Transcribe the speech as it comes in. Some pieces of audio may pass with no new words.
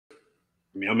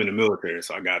I mean, I'm in the military,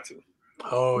 so I got to.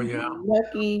 Oh yeah.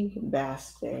 Lucky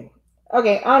bastard.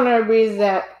 Okay, honor Breeze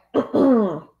that.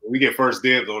 We get first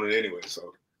dibs on it anyway,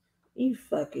 so. You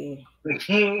fucking.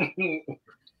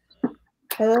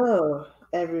 Hello,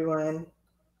 everyone.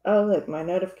 Oh, look, my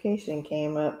notification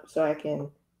came up so I can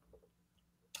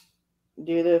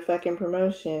do the fucking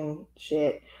promotion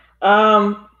shit.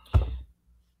 Um,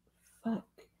 fuck.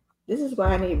 This is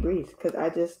why I need Breeze, because I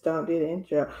just don't do the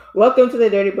intro. Welcome to the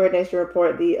Dirty Bird Nation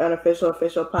Report, the unofficial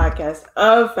official podcast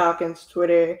of Falcons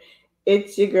Twitter.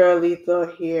 It's your girl Lethal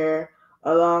here,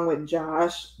 along with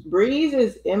Josh. Breeze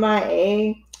is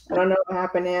MIA. I don't know what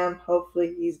happened to him.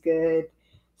 Hopefully he's good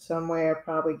somewhere,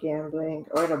 probably gambling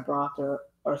or in a brothel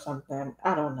or something.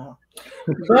 I don't know.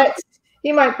 But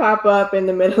he might pop up in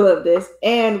the middle of this.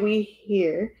 And we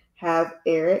here have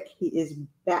Eric. He is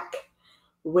back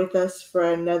with us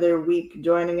for another week,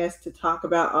 joining us to talk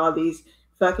about all these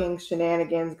fucking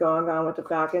shenanigans going on with the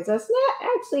Falcons. That's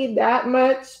not actually that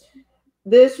much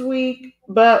this week,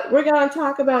 but we're going to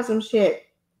talk about some shit.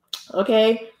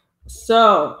 Okay?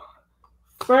 So,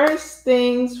 first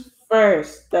things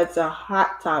first, that's a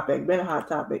hot topic, been a hot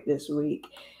topic this week,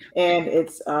 and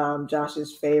it's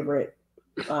Josh's favorite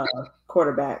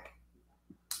quarterback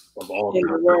Of all in the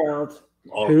time. world,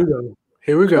 Here we go.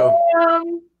 Here we go.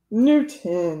 Cam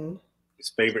Newton. His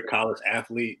favorite college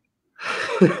athlete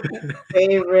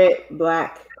Favorite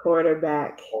black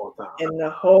quarterback of all time. in the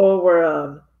whole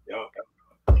world. Yo.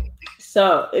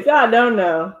 So, if y'all don't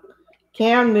know,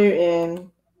 Cam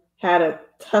Newton had a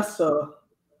tussle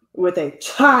with a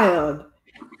child.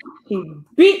 He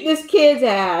beat this kid's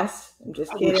ass. I'm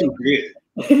just I wish kidding.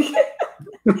 he did.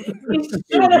 He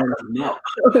should have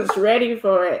was ready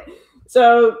for it.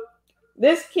 So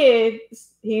this kid,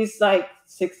 he's like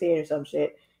 16 or some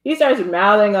shit. He starts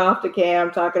mouthing off to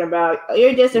Cam, talking about,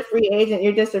 you're just a free agent,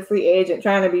 you're just a free agent,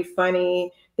 trying to be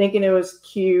funny, thinking it was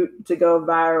cute to go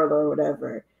viral or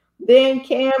whatever. Then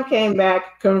Cam came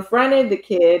back, confronted the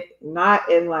kid,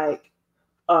 not in like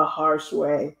a harsh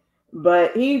way,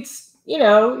 but he's, he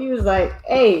was like,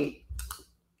 hey,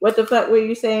 what the fuck were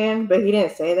you saying? But he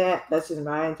didn't say that. That's just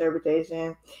my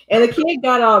interpretation. And the kid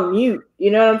got all mute.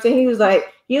 You know what I'm saying?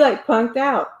 He like punked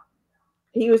out.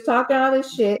 He was talking all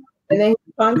this shit, and then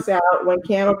he punks out when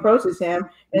Cam approaches him,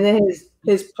 and then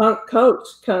his punk coach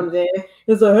comes in.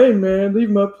 He's like, "Hey man, leave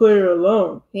my player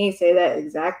alone." He didn't say that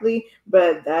exactly,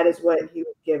 but that is what he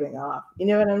was giving off. You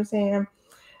know what I'm saying?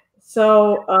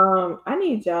 So I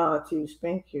need y'all to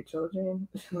spank your children.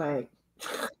 Like,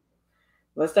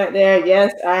 let's start there.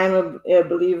 Yes, I am a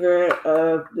believer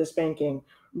of the spanking.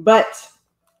 But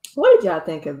what did y'all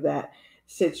think of that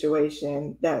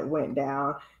situation that went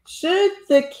down? Should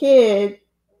the kid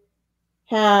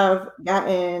have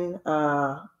gotten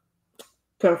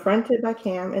confronted by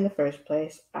Cam in the first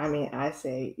place? I mean, I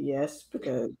say yes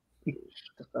because the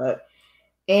fuck.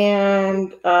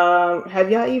 And have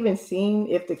y'all even seen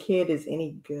if the kid is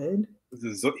any good?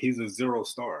 He's a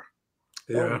 0-star.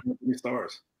 Yeah. 3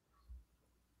 stars.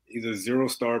 He's a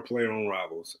 0-star player on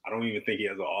Rivals. I don't even think he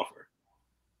has an offer.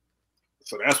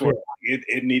 So that's what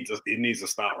it needs to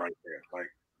stop right there. Like,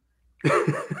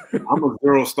 I'm a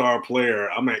 0-star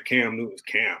player. I'm at Cam Newton's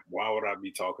camp. Why would I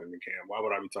be talking to Cam? Why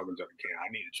would I be talking to Cam?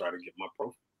 I need to try to get my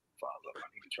profile up. I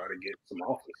need to try to get some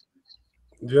offers.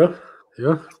 Yeah.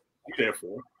 Yeah. I'm there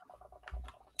for it.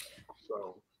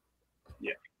 So,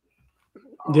 yeah.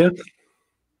 Yeah.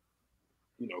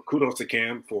 Kudos to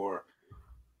Cam for,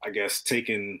 I guess,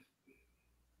 taking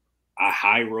a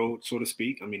high road, so to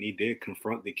speak. I mean, he did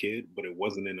confront the kid, but it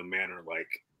wasn't in a manner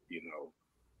like,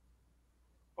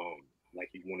 like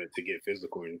he wanted to get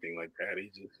physical or anything like that. He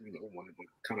just, wanted to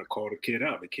kind of call the kid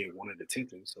out. The kid wanted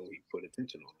attention, so he put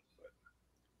attention on it.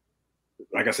 But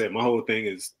like I said, my whole thing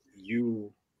is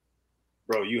you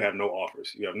have no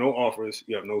offers. You have no offers.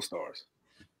 You have no stars.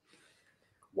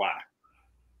 Why?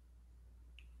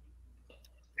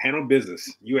 Handle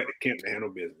business. You at the camp to handle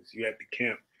business. You at the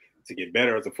camp to get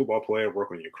better as a football player,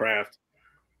 work on your craft,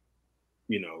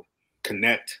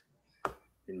 connect,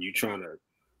 and you trying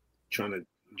to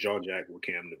jaw jack with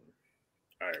Cam Newton.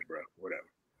 All right, bro, whatever.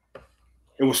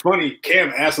 It was funny.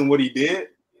 Cam asked him what he did.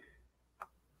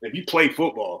 If you play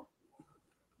football,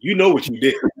 you know what you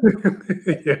did.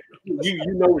 Yeah.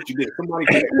 You know what you did. Somebody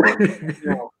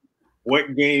can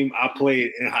what game I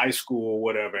played in high school or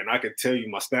whatever, and I could tell you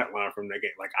my stat line from that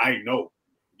game. Like, I know.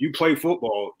 You play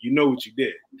football, you know what you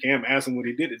did. Cam asked him what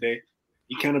he did today.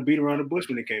 He kind of beat around the bush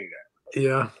when it came to that.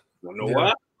 Yeah. You know Yeah.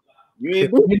 what? You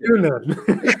ain't doing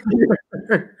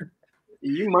that.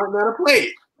 You might not have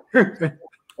played.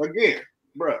 Again,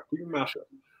 bro, keep your mouth shut.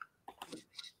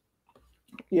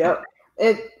 Yep.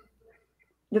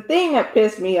 the thing that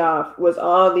pissed me off was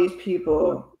all these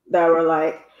people that were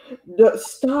like,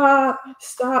 stop,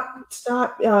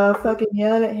 fucking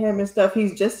yelling at him and stuff.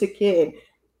 He's just a kid.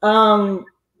 No,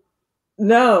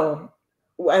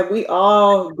 we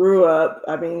all grew up,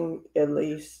 I mean, at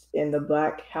least in the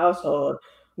Black household.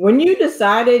 When you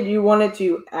decided you wanted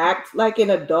to act like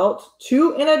an adult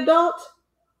to an adult,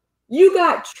 you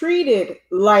got treated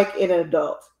like an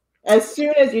adult. As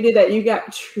soon as you did that, you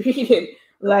got treated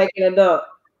like an adult.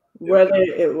 Whether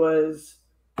it was,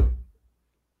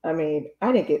 I mean,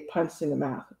 I didn't get punched in the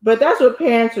mouth, but that's what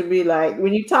parents would be like.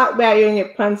 When you talk about you're gonna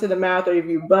get punched in the mouth, or if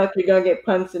you buck, you're gonna get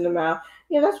punched in the mouth.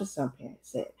 Yeah, that's what some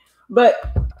parents said.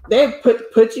 But they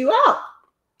put you out.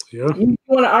 Yeah. You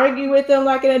want to argue with them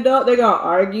like an adult, they're gonna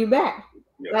argue back.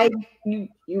 Yeah. Like you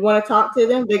want to talk to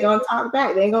them, they're gonna talk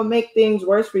back. They ain't gonna make things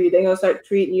worse for you. They're gonna start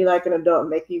treating you like an adult,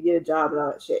 make you get a job and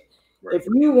all that shit. Right. If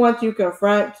you want to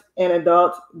confront an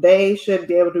adult, they should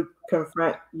be able to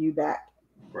confront you back.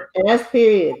 Right. And that's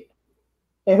period.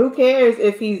 And who cares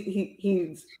if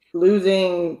he's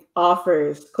losing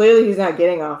offers? Clearly, he's not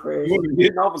getting offers. You weren't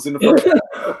getting offers in the first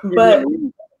but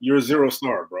you're a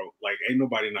 0-star, bro. Like, ain't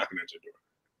nobody knocking at your door.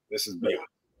 This is beyond.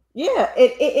 Yeah,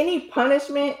 any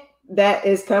punishment that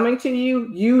is coming to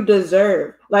you, you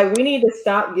deserve. Like, we need to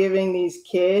stop giving these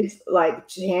kids like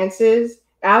chances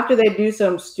after they do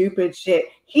some stupid shit.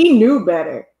 He knew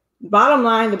better. Bottom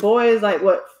line, the boy is like,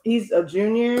 what? He's a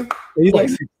junior. He's like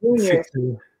junior.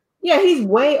 16. Yeah, he's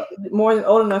way more than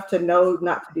old enough to know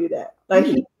not to do that. Like,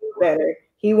 he knew better.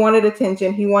 He wanted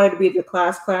attention. He wanted to be the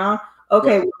class clown.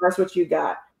 Okay, well, that's what you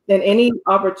got. Then any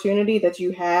opportunity that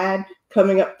you had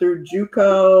coming up through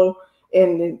JUCO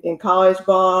in college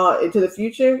ball into the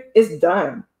future is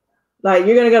done. Like,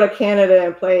 you're gonna go to Canada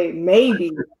and play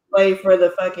for the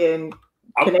fucking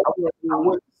Canadian.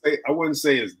 I wouldn't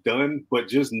say it's done, but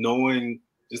just knowing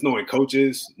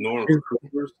coaches, knowing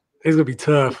recruiters, it's gonna be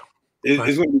tough.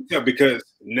 It's gonna be tough because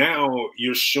now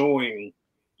you're showing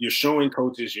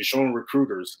coaches, you're showing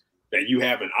recruiters that you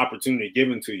have an opportunity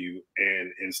given to you,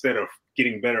 and instead of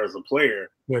getting better as a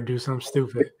player, you gotta do something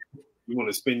stupid. You want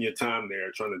to spend your time there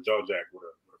trying to jaw jack with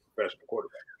a professional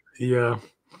quarterback. Yeah,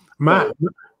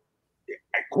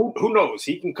 who knows?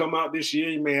 He can come out this year.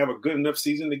 He may have a good enough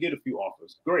season to get a few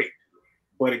offers. Great,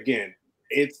 but again,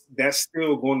 that's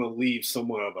still going to leave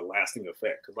somewhat of a lasting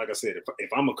effect. Because, like I said,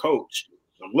 if I'm a coach,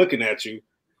 I'm looking at you,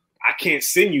 I can't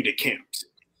send you to camps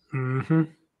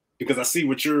because I see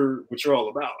what you're all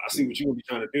about. I see what you're gonna be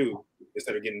trying to do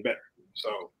instead of getting better.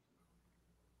 So,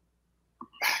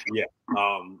 yeah,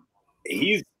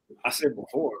 I said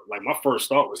before, like, my first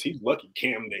thought was he's lucky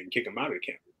Cam didn't kick him out of the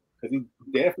camp because he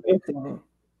definitely.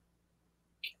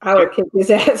 I would kick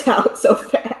his ass out so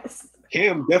fast.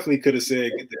 Cam definitely could have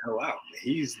said, "Get the hell out."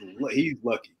 He's lucky.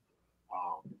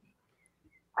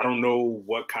 I don't know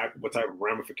what type of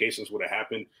ramifications would have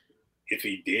happened if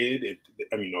he did.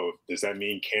 Does that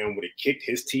mean Cam would have kicked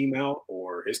his team out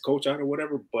or his coach out or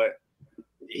whatever? But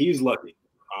he's lucky.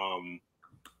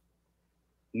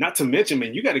 Not to mention,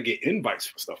 man, you got to get invites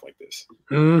for stuff like this.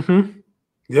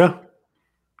 Yeah.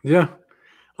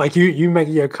 Like you make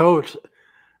your coach.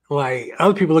 Like,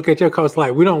 other people look at your coach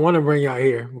like, we don't want to bring y'all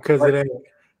here because of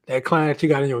that client that you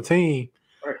got on your team.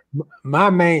 Right. My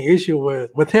main issue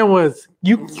with him was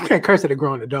you can't curse at a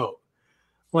grown adult.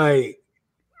 Like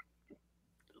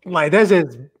that's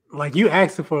just like you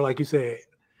asking for, like you said.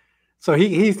 So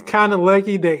he's kind of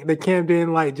lucky that Cam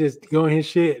didn't like just go in his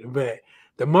shit. But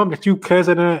the moment that you cuss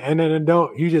at an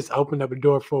adult, you just open up a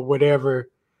door for whatever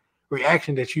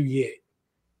reaction that you get.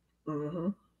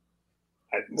 Whatever.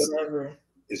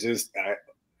 It's just, like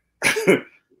I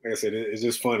said, it's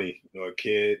just funny. A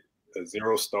kid, a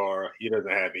 0-star, he doesn't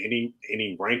have any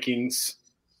rankings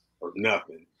or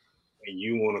nothing, and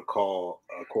you want to call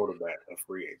a quarterback a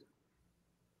free agent.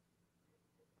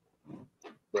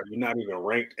 But you're not even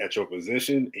ranked at your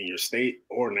position in your state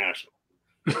or national.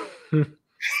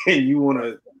 And you want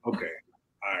to, okay,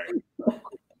 all right.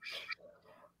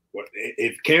 What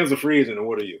if Cam's a free agent, then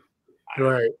what are you?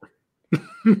 Right.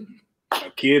 A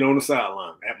kid on the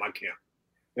sideline at my camp.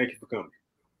 Thank you for coming.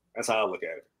 That's how I look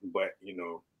at it. But he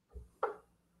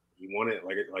wanted,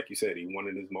 like you said, he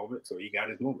wanted his moment, so he got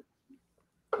his moment.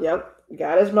 Yep,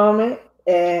 got his moment,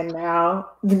 and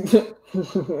now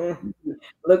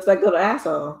looks like a little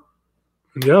asshole.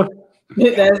 Yeah,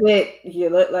 that's it. You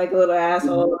look like a little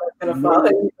asshole that's gonna follow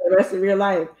you for the rest of your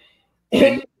life.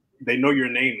 They know your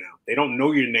name now. They don't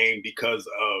know your name because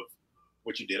of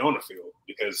what you did on the field,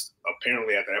 because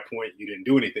apparently at that point you didn't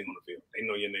do anything on the field. They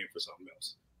know your name for something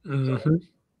else. So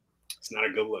it's not a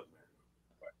good look,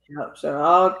 man. Yep. So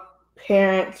all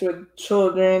parents with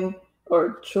children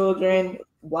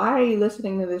why are you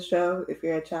listening to this show if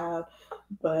you're a child?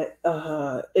 But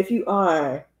if you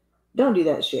are, don't do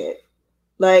that shit.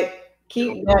 Like,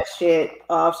 keep that shit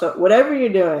off. So whatever you're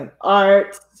doing,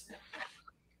 art,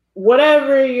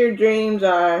 whatever your dreams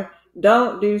are,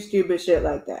 don't do stupid shit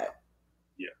like that.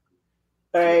 Yeah.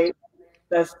 All right.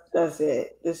 That's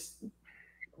it. Just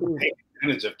take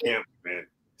advantage of camp, man.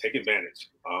 Take advantage.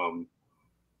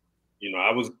 You know,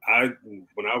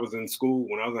 when I was in school,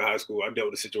 when I was in high school, I dealt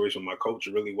with a situation where my coach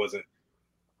really wasn't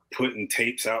putting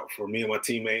tapes out for me and my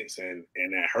teammates, and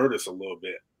that hurt us a little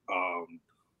bit.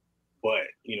 But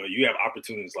you know, you have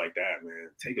opportunities like that, man.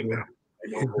 Take advantage.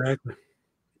 Like, Exactly.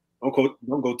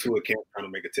 Don't go to a camp trying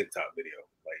to make a TikTok video.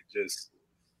 Like, just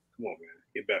come on, man.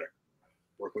 Get better.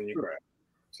 Work on your craft.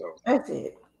 So that's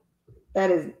it. That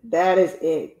is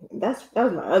it. That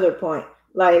was my other point.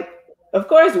 Like, of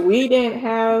course, we didn't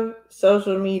have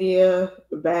social media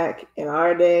back in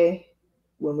our day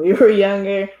when we were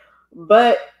younger,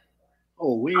 but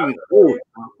we ain't old.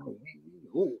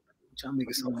 Trying to make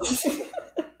it sound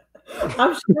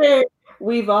I'm sure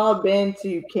we've all been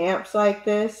to camps like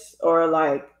this, or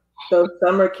like those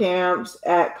summer camps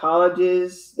at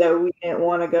colleges that we didn't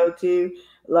want to go to.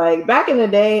 Like, back in the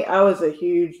day, I was a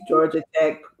huge Georgia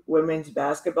Tech women's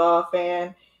basketball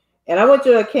fan, and I went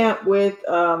to a camp with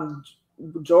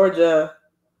Georgia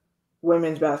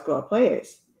women's basketball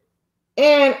players.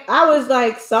 And I was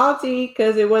like salty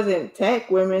because it wasn't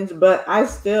Tech women's, but I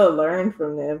still learned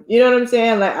from them. You know what I'm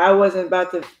saying? Like, I wasn't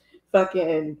about to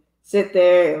fucking sit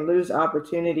there and lose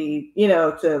opportunity, you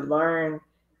know, to learn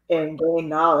and gain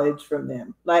knowledge from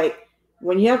them. Like,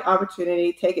 when you have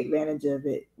opportunity, take advantage of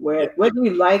it. Whether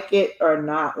you like it or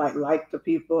not, like the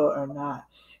people or not,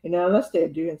 you know, unless they're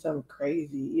doing something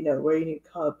crazy, you know, where you need to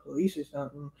call the police or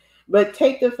something. But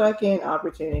take the fucking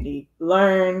opportunity,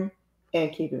 learn,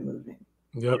 and keep it moving.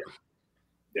 Yep.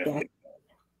 Yeah.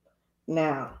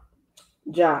 Now,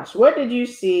 Josh, what did you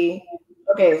see?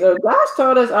 Okay, so Josh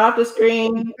told us off the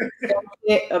screen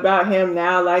about him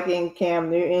now liking Cam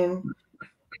Newton.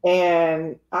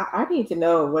 And I need to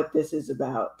know what this is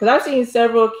about. Because I've seen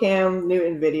several Cam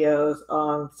Newton videos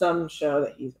on some show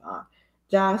that he's on.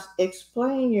 Josh,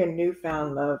 explain your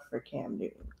newfound love for Cam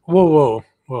Newton. Whoa.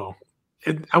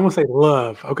 I won't say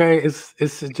love, okay? It's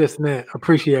just an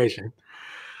appreciation.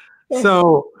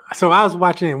 So I was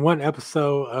watching one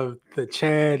episode of the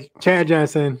Chad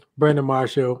Johnson, Brandon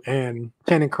Marshall, and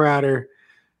Channing Crowder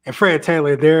and Fred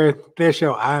Taylor, their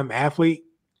show I'm Athlete.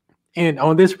 And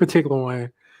on this particular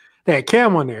one, they had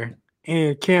Cam on there.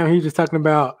 And Cam, he was just talking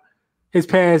about his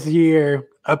past year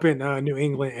up in New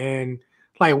England and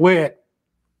like what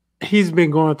he's been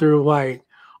going through, like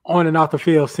on and off the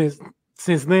field since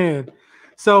then.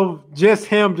 So just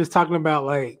him just talking about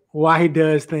like why he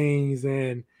does things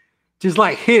and just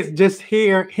like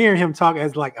hearing him talk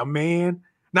as like a man,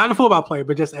 not a football player,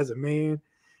 but just as a man,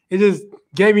 it just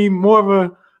gave me more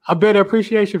of a better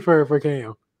appreciation for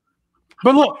Cam.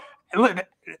 But look,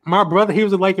 my brother, he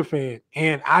was a Laker fan,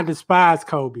 and I despised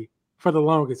Kobe for the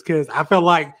longest because I felt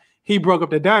like he broke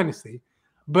up the dynasty.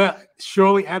 But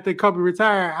shortly after Kobe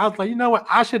retired, I was like, you know what?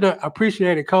 I should have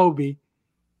appreciated Kobe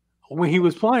when he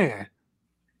was playing.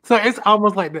 So it's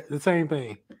almost like the same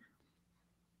thing.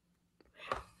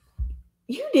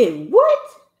 You did what?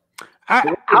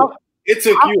 It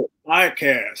took you a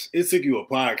podcast. It took you a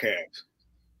podcast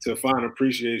to find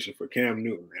appreciation for Cam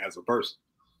Newton as a person.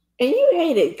 And you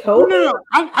hated Kobe? No.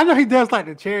 I know he does like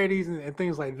the charities and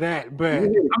things like that, but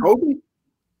Kobe?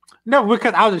 No,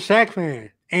 because I was a Shaq fan,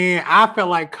 and I felt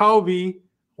like Kobe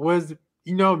was,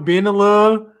 you know, being a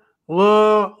little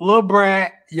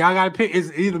brat. Y'all gotta pick.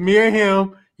 It's either me or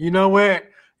him. You know what?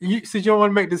 Since you don't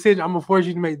want to make the decision, I'm gonna force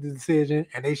you to make the decision.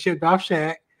 And they shipped off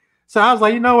Shaq. So I was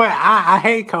like, you know what? I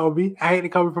hate Kobe. I hated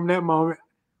Kobe from that moment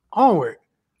onward.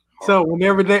 So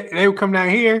whenever they would come down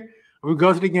here, we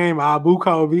go to the game. I'll boo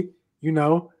Kobe, you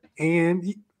know,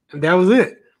 and that was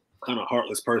it. Kind of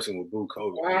heartless person with boo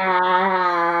Kobe.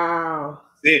 Wow.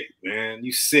 Sick, man.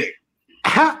 You sick.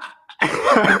 Over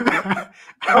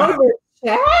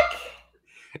Shaq?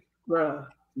 Bruh.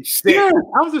 You sick. Yeah,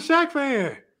 I was a Shaq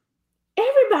fan.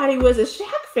 Everybody was a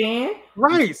Shaq fan.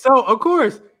 Right. So of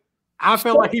course I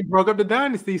felt like he broke up the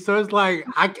dynasty. So it's like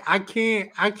I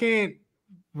can't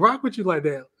rock with you like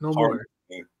that no more.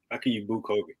 Man. How can you boo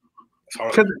Kobe? It's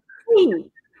hard.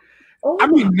 I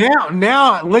mean,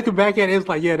 now looking back at it, it's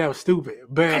like, yeah, that was stupid.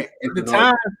 But at the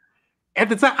time,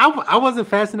 I wasn't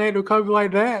fascinated with Kobe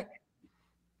like that.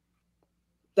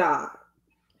 Stop.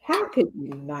 How could you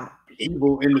not?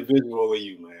 Evil individual of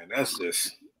you, man. That's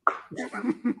just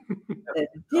the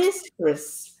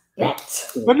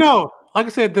disrespect. But no, like I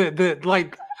said,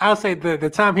 I'll say the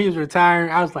time he was retiring,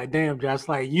 I was like, damn, Josh,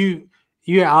 like you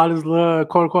had all this love,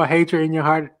 quote unquote hatred in your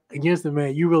heart against him,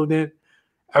 man. You really didn't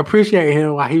appreciate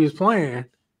him while he was playing.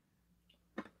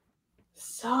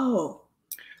 So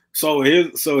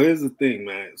here's the thing,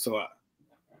 man. So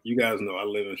you guys know I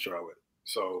live in Charlotte.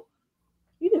 So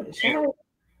you live in Charlotte.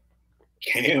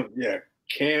 Cam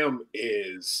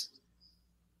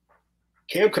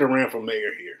could have ran for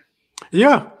mayor here.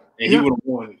 Yeah. And he would have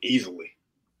won easily.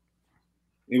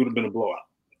 It would have been a blowout.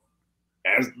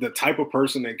 As the type of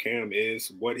person that Cam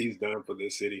is, what he's done for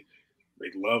this city, they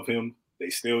love him. They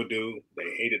still do.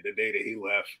 They hated the day that he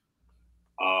left.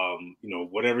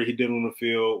 Whatever he did on the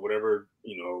field, whatever,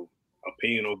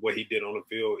 opinion of what he did on the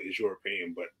field is your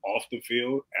opinion. But off the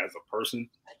field, as a person,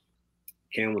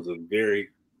 Cam was a very,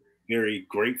 very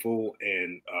grateful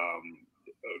and a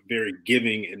very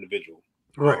giving individual.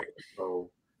 Right. So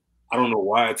I don't know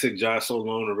why it took Josh so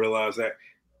long to realize that.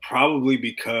 Probably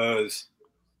because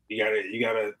you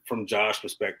gotta from Josh's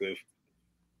perspective,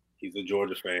 he's a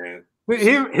Georgia fan.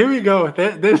 Here we go.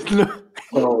 There's no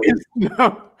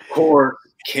Or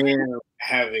Cam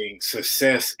having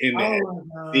success in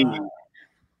the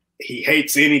he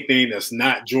hates anything that's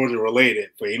not Georgia related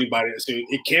for anybody. So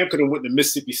Cam could have went to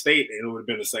Mississippi State and it would have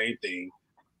been the same thing.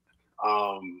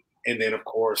 And then of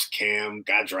course Cam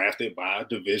got drafted by a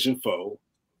division foe.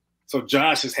 So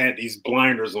Josh has had these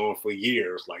blinders on for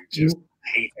years, like just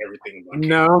hate everything about Cam.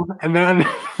 No, and then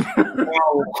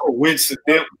now,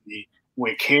 coincidentally,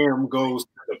 when Cam goes to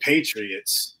the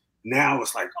Patriots, now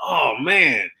it's like, oh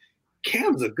man,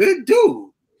 Cam's a good dude.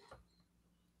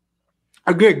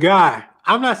 A good guy.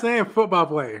 I'm not saying football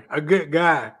player. A good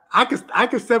guy. I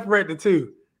can separate the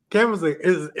two. Cam is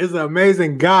an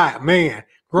amazing guy, man,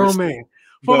 grown man.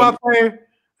 Football player,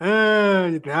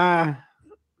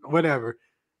 whatever.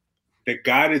 The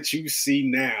guy that you see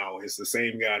now is the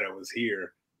same guy that was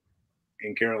here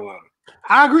in Carolina.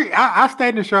 I agree. I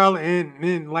stayed in Charlotte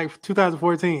in like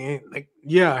 2014, and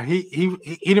he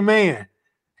the man.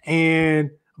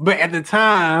 But at the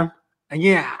time,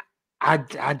 again, I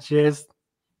just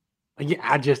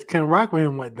couldn't rock with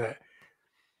him like that.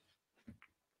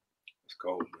 It's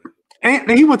cold, man.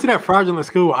 And he went to that fraudulent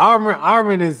school.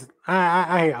 Auburn is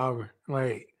I hate Auburn.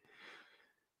 Like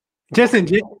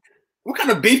what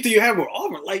kind of beef do you have with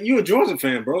Auburn? Like, you a Georgia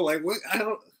fan, bro. Like, what? I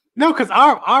don't. No, because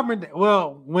Auburn.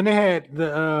 Well, when they had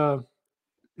the,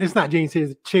 it's not Gene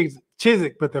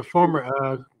Chizik, but the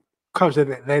former coach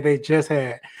that they just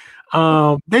had.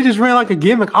 They just ran like a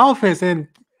gimmick offense, and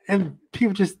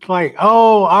people just like,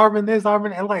 oh, Auburn this,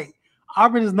 Auburn, and like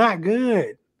Auburn is not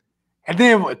good. And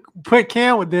then put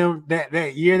Cam with them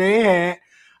that year they had.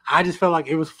 I just felt like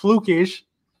it was flukish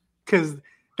because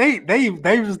they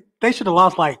should have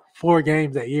lost like 4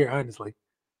 games that year, honestly,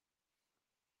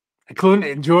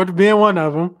 including Georgia being one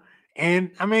of them.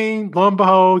 And I mean, lo and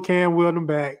behold, Cam wheeled them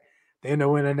back. They ended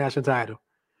up winning a national title.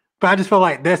 But I just felt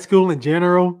like that school in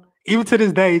general, even to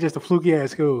this day, just a fluky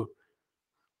ass school.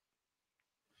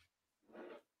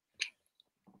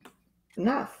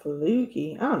 Not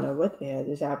fluky. I don't know what the hell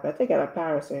just happened. I think I got a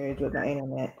power surge with my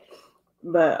internet.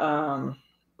 But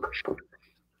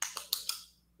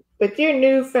your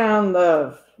newfound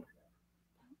love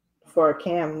for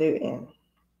Cam Newton.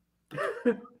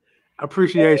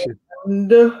 Appreciation.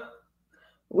 And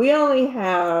we only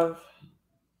have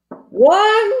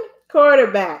one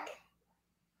quarterback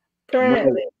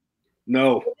currently.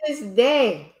 No. To this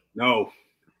day. No.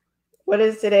 What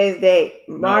is today's date?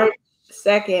 March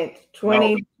 2nd,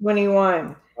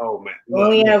 2021. Oh man. We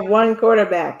only have one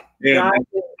quarterback. Yeah, man,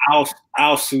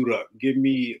 I'll suit up. Give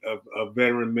me a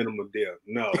veteran minimum deal.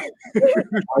 No. I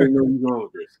already know you're going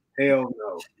with this. Hell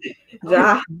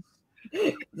no.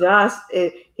 Josh,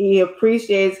 he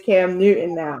appreciates Cam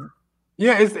Newton now.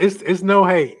 Yeah, it's no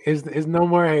hate. It's no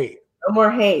more hate. No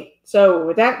more hate. So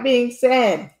with that being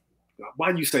said,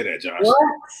 why do you say that, Josh?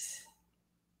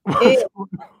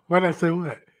 Why did I say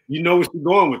what? You know where you're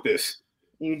going with this.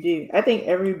 You do. I think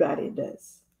everybody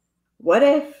does. What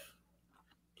if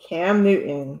Cam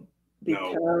Newton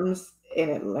becomes an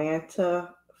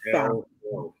Atlanta Falcon?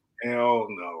 Hell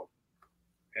no.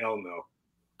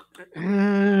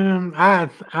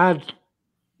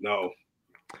 No.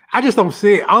 I just don't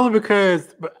see it only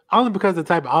because the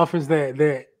type of offense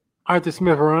that Arthur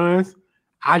Smith runs.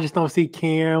 I just don't see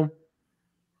Cam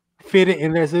fitting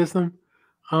in their system.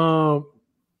 So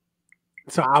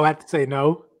I would have to say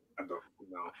no. I don't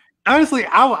know. Honestly,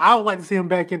 I would like to see him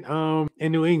back in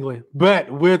New England,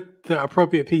 but with the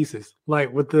appropriate pieces,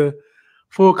 like with the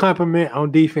full complement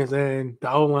on defense and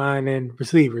the O-line and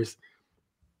receivers.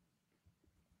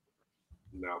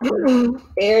 No.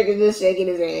 Eric is just shaking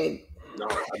his head. No,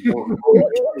 I don't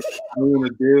want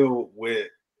to deal with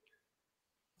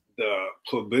the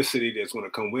publicity that's going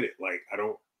to come with it. Like, I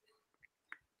don't.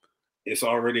 It's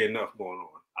already enough going on.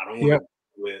 I don't want to deal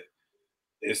with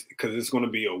this because it's going to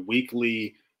be a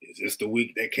weekly. Is this the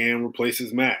week that Cam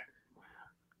replaces Matt?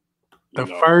 The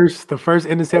first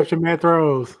interception Matt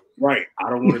throws. Right. I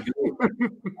don't want to deal with that.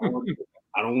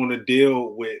 I don't want to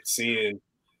deal with seeing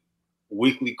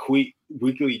weekly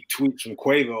tweets from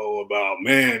Quavo about,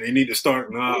 man, they need to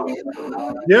start now.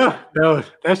 Yeah, no,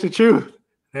 that's the truth.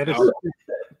 That is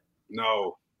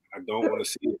no, I don't want to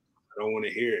see it. I don't want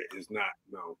to hear it. It's not.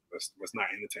 No, let's not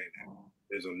entertain that.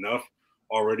 There's enough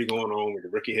already going on with the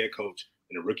rookie head coach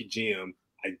and the rookie GM.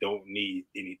 I don't need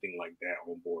anything like that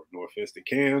on board. No offense to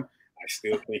Cam. I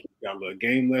still think he's got a little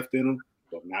game left in him,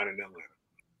 but not in Atlanta.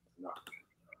 No.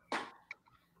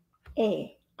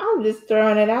 Hey, I'm just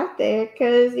throwing it out there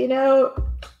because,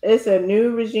 it's a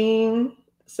new regime.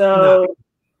 So,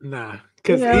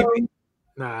 because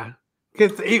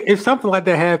if something like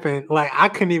that happened, like I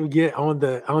couldn't even get on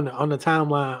the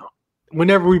timeline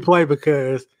whenever we play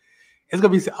because it's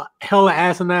gonna be hella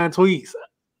asinine tweets.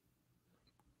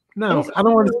 No, I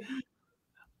don't want to.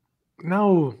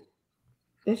 No,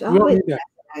 there's always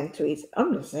asinine tweets.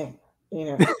 I'm just saying,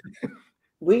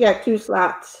 we got 2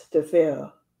 slots to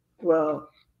fill. Well,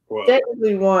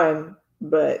 technically 1,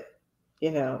 but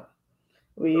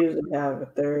we usually have a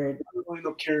third. We end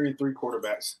up carrying 3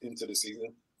 quarterbacks into the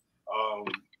season.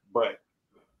 But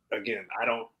again, I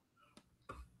don't.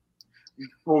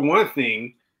 For one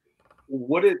thing,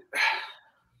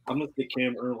 how much did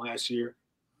Cam earn last year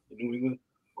in New England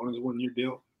on his 1-year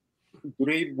deal? Would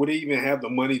they even have the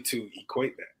money to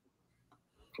equate that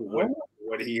for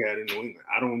what he had in New England?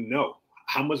 I don't know.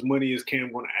 How much money is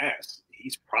Cam going to ask?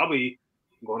 He's probably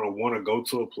going to want to go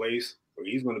to a place where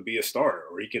he's going to be a starter,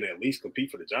 or he can at least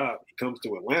compete for the job. He comes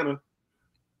to Atlanta.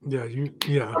 Yeah.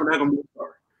 I'm not going to be a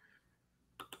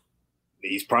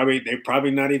starter. They're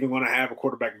probably not even going to have a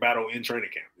quarterback battle in training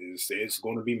camp. It's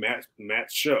going to be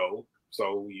Matt's show,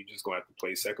 so you just going to have to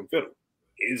play second fiddle.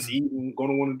 Is he even going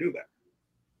to want to do that?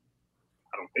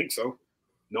 I don't think so.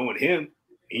 Knowing him,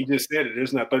 he just said that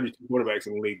there's not 32 quarterbacks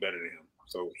in the league better than him.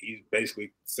 So he's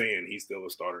basically saying he's still a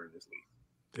starter in this league.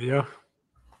 Yeah.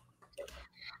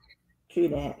 True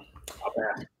that.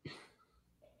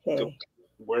 Hey. So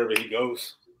wherever he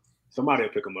goes, somebody will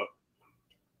pick him up.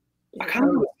 I kind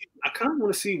of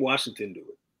want to see Washington do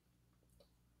it.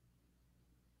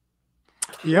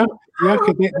 Yeah,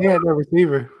 because they had their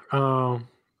receiver.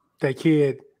 That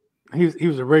kid, he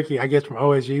was a rookie, I guess, from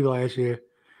OSG last year.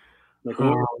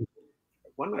 Why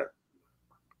not?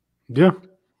 Yeah.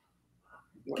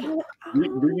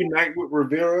 Reunite with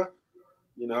Rivera.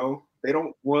 They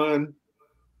don't run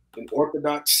an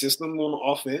orthodox system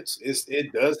on offense.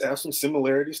 It does have some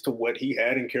similarities to what he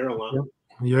had in Carolina.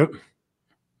 Yep.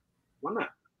 Why not?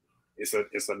 It's a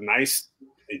nice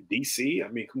DC. I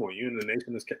mean, come on, you're in the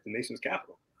nation's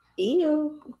capital.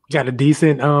 Ew. Got a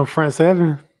decent front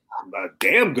seven. A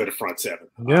damn good front seven.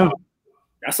 Yeah.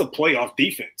 That's a playoff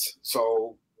defense.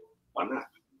 So why not?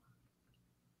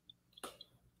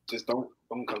 Just don't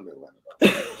come to Atlanta.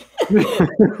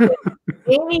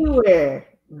 Anywhere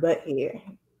but here.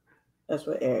 That's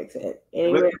what Eric said.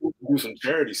 Anywhere. Do some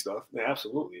charity stuff. Yeah,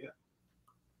 absolutely. Yeah.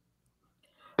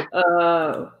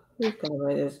 Who's coming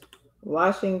with this?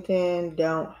 Washington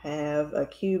don't have a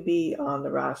QB on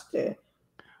the roster.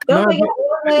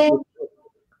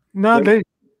 No,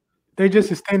 they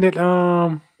just extended.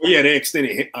 Yeah, they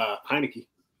extended Heineke.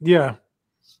 Yeah.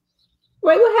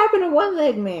 Wait, what happened to One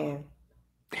Leg Man?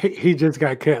 He just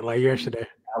got cut like yesterday.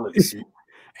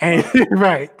 And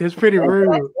right, that's pretty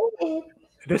rude.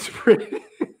 That's pretty.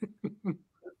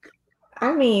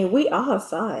 I mean, we all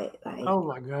saw it. Like, oh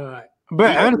my god!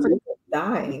 But honestly,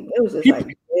 dying. It was just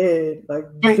dead,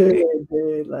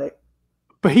 dead. Like.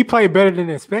 But he played better than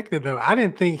expected, though. I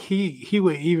didn't think he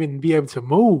would even be able to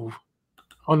move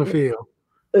on the field.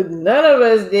 None of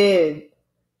us did.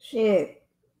 Shit,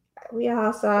 we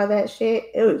all saw that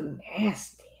shit. It was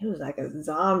nasty. It was like a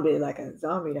zombie that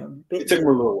bit. It took him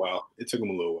a little while.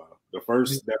 That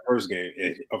first game,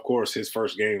 and of course, his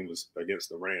first game was against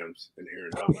the Rams and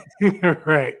Aaron Donald.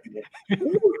 Right.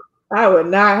 I would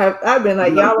not have. I've been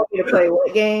like, y'all want me to play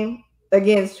what game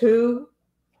against who?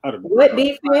 What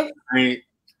defense?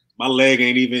 My leg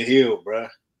ain't even healed, bro.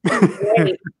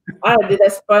 I did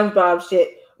that SpongeBob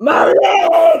shit. My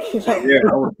leg. My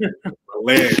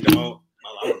leg, dog. I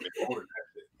would have been that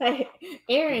shit. Hey,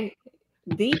 Aaron.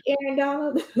 The Aaron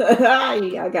Donald,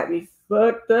 I got me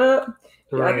fucked up.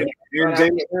 Right.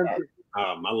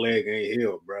 My leg ain't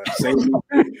healed, bro.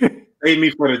 Save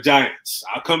me for the Giants.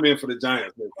 I'll come in for the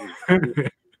Giants.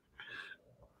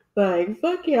 Like,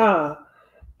 fuck y'all.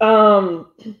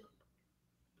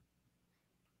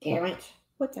 Damn it.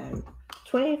 What time?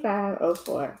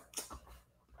 25:04.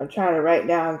 I'm trying to write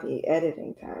down the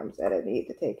editing times that I need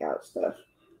to take out stuff.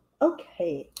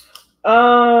 Okay.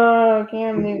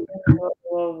 Cam Newton, blah,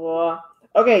 blah, blah.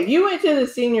 Okay, you went to the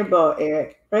Senior Bowl,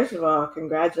 Eric. First of all,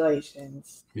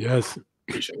 congratulations. Yes.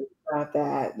 About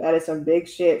that. That is some big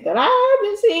shit that I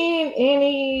haven't seen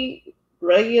any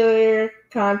regular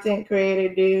content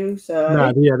creator do. So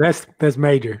No, yeah, that's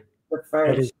major. the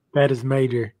first. That is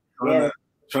major.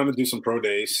 Trying to do some pro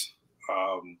days.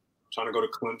 Trying to go to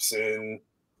Clemson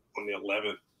on the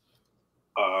 11th.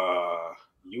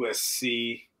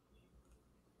 USC,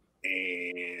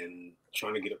 and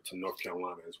trying to get up to North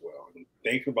Carolina as well. I'm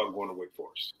thinking about going to Wake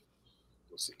Forest.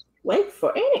 We'll see. Wake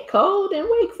Forest? Ain't it cold in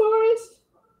Wake Forest?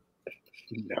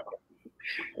 No.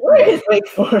 Where is Wake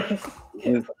Forest?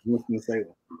 Winston-Salem.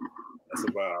 It's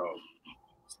about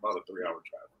a 3-hour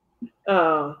drive.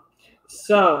 Oh,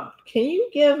 so can you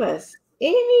give us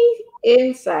any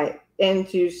insight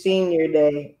into Senior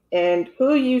Day and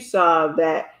who you saw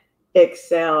that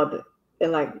excelled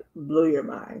and like blew your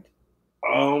mind?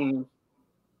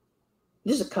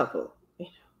 Just a couple.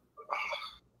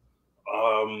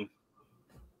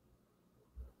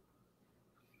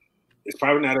 It's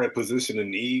probably not a position of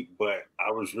need, but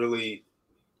I really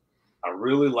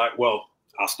like. Well,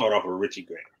 I'll start off with Richie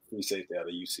Grant, free safety out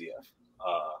of UCF.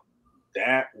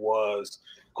 That was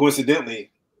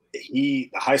coincidentally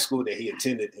the high school that he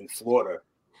attended in Florida.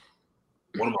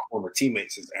 One of my former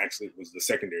teammates was the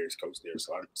secondaries coach there,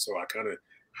 so I kind of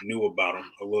knew about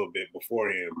him a little bit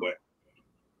beforehand. But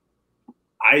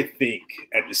I think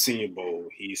at the Senior Bowl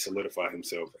he solidified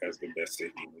himself as the best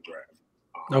safety in the draft.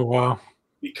 Oh wow!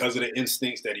 Because of the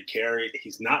instincts that he carried,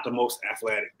 he's not the most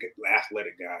athletic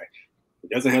guy. He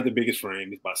doesn't have the biggest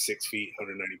frame. He's about 6 feet,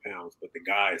 190 pounds, but the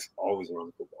guy is always around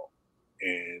the football,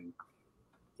 and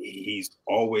he's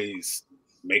always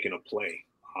making a play.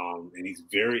 And he's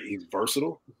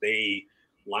versatile. They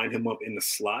lined him up in the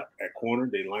slot at corner.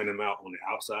 They lined him out on the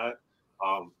outside.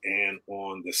 And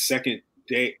on the second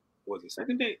day,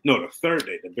 No, the third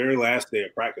day, the very last day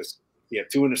of practice, he had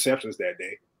 2 interceptions that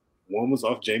day. One was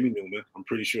off Jamie Newman. I'm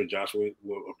pretty sure Josh will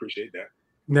appreciate that.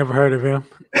 Never heard of him.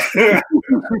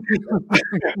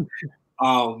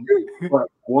 But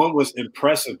one was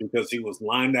impressive because he was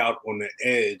lined out on the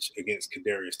edge against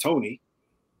Kadarius Toney,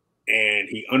 and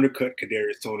he undercut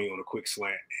Kadarius Toney on a quick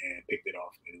slant and picked it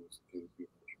off. And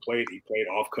he played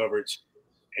off coverage,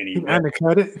 and he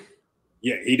undercut it.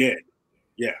 Yeah, he did.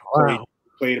 Yeah, wow. So he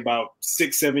played about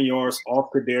 6-7 yards off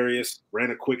Kadarius,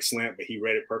 ran a quick slant, but he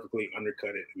read it perfectly,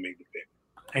 undercut it, and made the pick.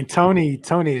 And Tony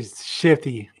is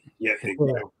shifty. Yeah,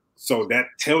 exactly. So that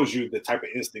tells you the type of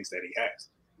instincts that he has.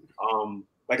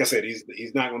 Like I said,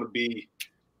 he's not going to be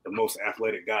the most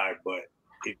athletic guy, but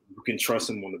you can trust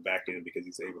him on the back end because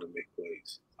he's able to make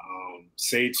plays.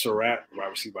 Sage Surratt, wide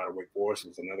receiver out of Wake Forest,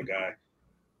 is another guy.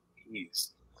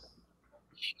 He's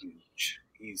huge.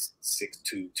 He's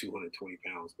 6'2", 220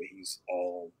 pounds, but he's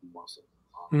all muscle.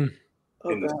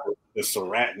 And the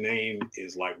Surratt name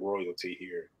is like royalty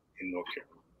here in North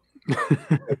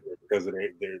Carolina because of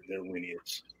their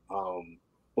lineage.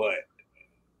 But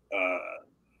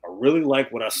I really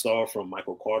like what I saw from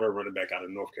Michael Carter, running back out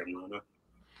of North Carolina.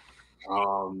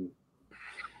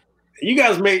 You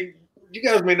guys may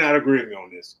not agree with me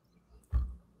on this.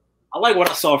 I like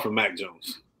what I saw from Mac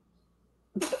Jones.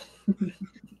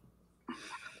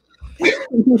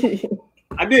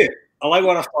 I did. I like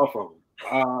what I saw from him.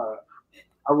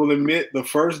 I will admit the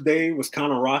first day was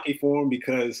kind of rocky for him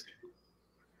because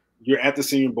you're at the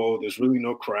Senior Bowl. There's really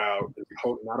no crowd. There's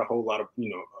not a whole lot of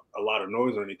a lot of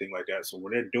noise or anything like that. So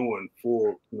when they're doing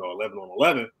full 11 on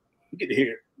 11, you get to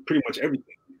hear pretty much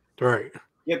everything. Right.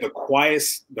 He had the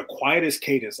quietest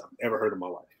cadence I've ever heard in my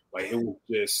life. Like it was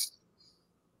just,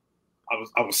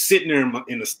 I was sitting there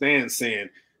in the stand saying,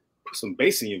 put some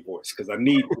bass in your voice because I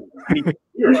need to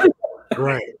hear it.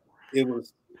 Right. It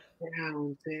was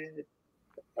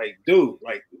like, dude,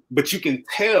 like, but you can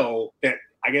tell that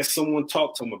I guess someone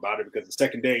talked to him about it because the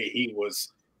second day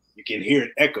you can hear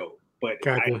it echo. But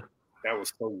gotcha. That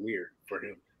was so weird for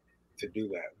him to do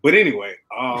that. But anyway,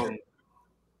 I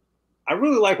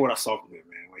really like what I saw from him,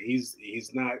 man. Like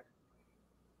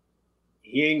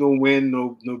he ain't gonna win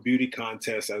no beauty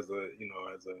contest as a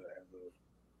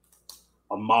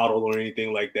model or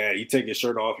anything like that. He take his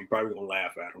shirt off, you probably gonna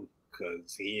laugh at him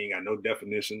because he ain't got no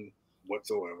definition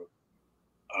whatsoever.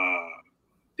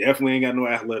 Definitely ain't got no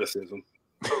athleticism.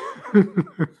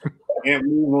 Can't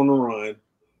move on the run.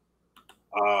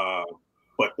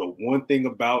 But the one thing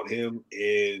about him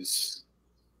is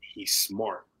he's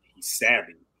smart. He's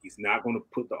savvy. He's not going to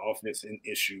put the offense in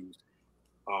issues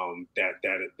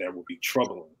that will be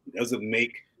troubling. He doesn't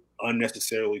make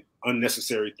unnecessary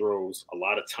throws. A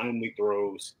lot of timely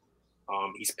throws.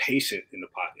 He's patient in the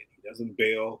pocket. He doesn't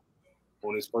bail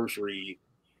on his first read.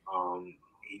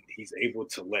 He's able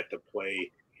to let the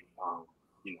play,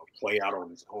 play out on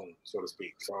his own, so to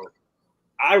speak. So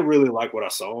I really like what I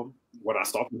saw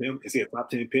from him. Is he a top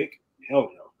 10 pick? Hell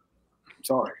no. I'm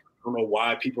sorry. I don't know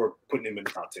why people are putting him in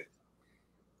the top 10.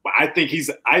 But I think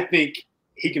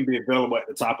he can be available at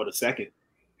the top of the second.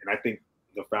 And I think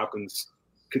the Falcons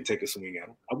could take a swing at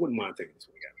him. I wouldn't mind taking a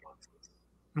swing at him,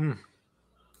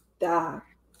 honestly.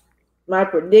 My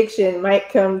prediction might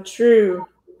come true.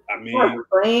 I mean,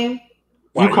 playing.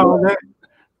 You call that?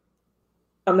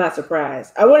 I'm not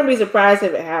surprised. I wouldn't be surprised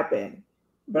if it happened.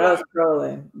 But I was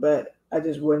trolling. But I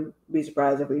just wouldn't be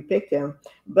surprised if we picked him.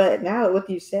 But now what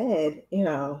you said,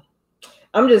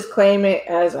 I'm just claiming it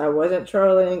as I wasn't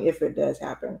trolling if it does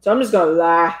happen. So I'm just going to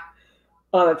lie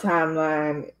on a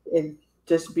timeline and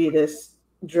just be this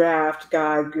draft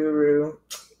god guru.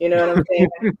 You know what I'm saying?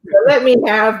 So let me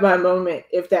have my moment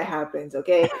if that happens,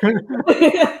 okay?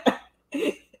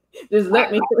 Just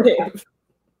let me live.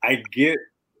 I get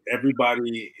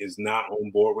everybody is not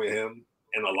on board with him.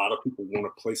 And a lot of people want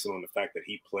to place it on the fact that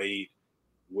he played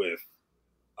with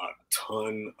a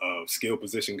ton of skill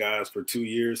position guys for 2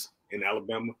 years in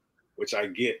Alabama, which I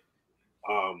get.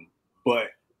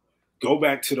 But go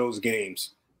back to those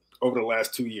games over the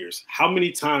last 2 years. How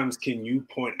many times can you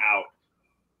point out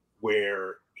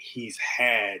where he's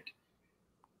had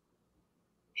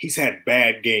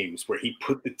bad games where he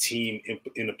put the team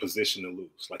in a position to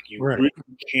lose? Like, you really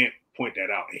can't point that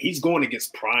out. And he's going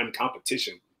against prime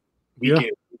competition week in,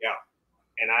 week out.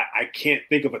 And I can't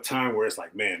think of a time where it's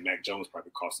like, man, Mac Jones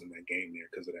probably cost him that game there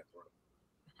because of that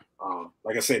throw.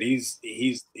 Like I said, he's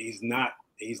not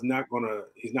gonna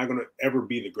ever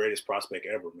be the greatest prospect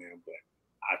ever, man. But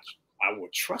I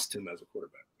would trust him as a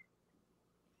quarterback.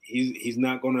 He's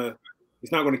not gonna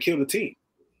kill the team.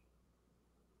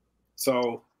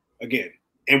 So again,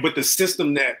 and with the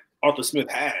system that Arthur Smith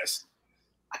has,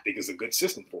 I think it's a good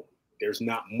system for him. There's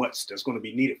not much that's going to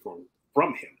be needed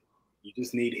from him. You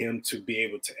just need him to be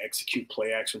able to execute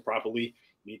play action properly.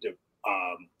 You need to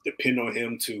depend on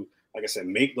him to, like I said,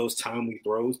 make those timely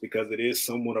throws because it is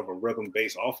somewhat of a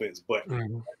rhythm-based offense. But at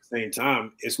the same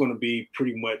time, it's going to be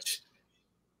pretty much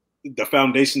the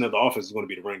foundation of the offense is going to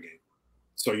be the run game.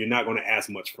 So you're not going to ask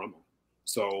much from him.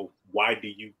 So why do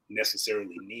you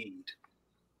necessarily need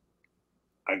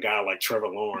a guy like Trevor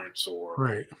Lawrence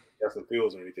or Justin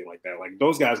Fields or anything like that? Like,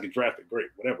 those guys get drafted, great,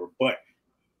 whatever. But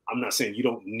I'm not saying you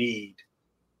don't need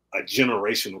a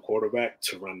generational quarterback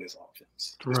to run this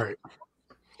offense. Right.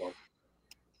 So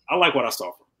I like what I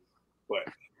saw from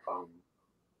him.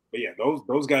 But yeah,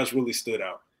 those guys really stood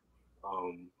out.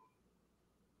 I'm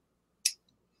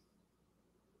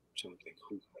trying to think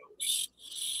who else.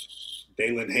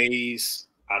 Dalen Hayes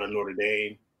out of Notre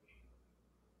Dame,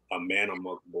 a man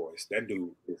among boys. That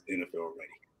dude is NFL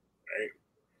ready, right?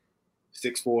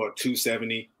 6'4",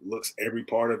 270, looks every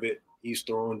part of it. He's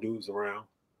throwing dudes around.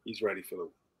 He's ready for the.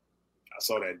 I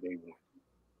saw that day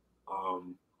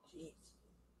one.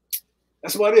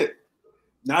 That's about it.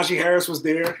 Najee Harris was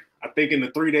there. I think in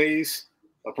the 3 days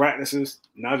of practices,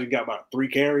 Najee got about 3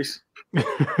 carries.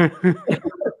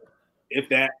 If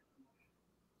that.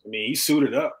 I mean, he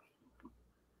suited up.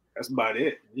 That's about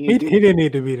it. He didn't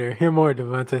need to be there. Him or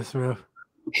Devontae Smith.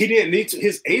 He didn't need to.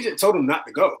 His agent told him not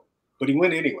to go, but he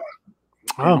went anyway.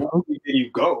 Oh, you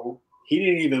go. He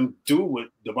didn't even do what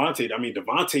Devontae. I mean,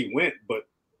 Devontae went, but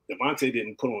Devontae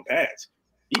didn't put on pads.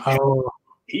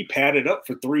 He padded up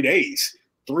for 3 days,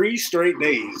 3 straight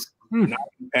days. Not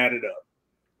padded up,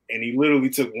 and he literally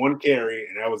took 1 carry,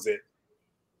 and that was it.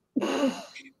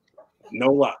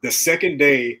 No lie. The second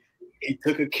day, he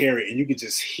took a carry, and you could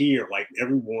just hear like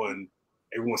everyone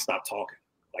stopped talking.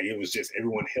 Like, it was just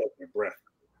everyone held their breath.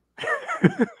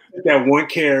 That 1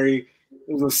 carry,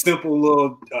 it was a simple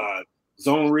little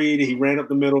zone read. He ran up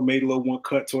the middle, made a little 1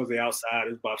 cut towards the outside.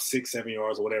 It was about 6-7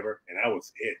 yards or whatever, and that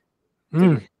was it.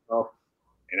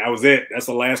 And that was it. That's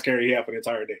the last carry he had for the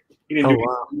entire day. He didn't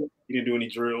do any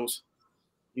drills.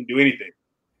 He didn't do anything.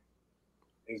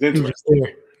 It was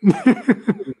interesting.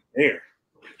 There.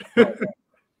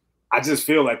 I just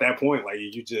feel at that point, like,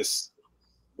 you just,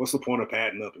 what's the point of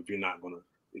padding up if you're not gonna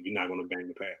bang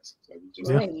the pass? Like, you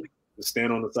just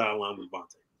stand on the sideline with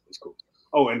Devontae. It's cool.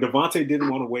 Oh, and Devontae didn't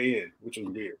want to weigh in, which was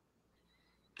weird.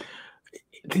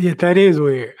 Yeah, that is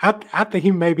weird. I think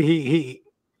he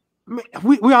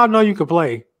We all know you could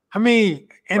play. I mean,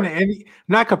 and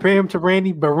not compare him to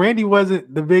Randy, but Randy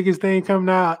wasn't the biggest thing coming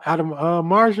out of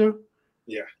Marshall.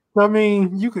 Yeah. So, I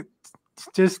mean, you could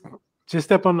just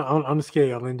step on the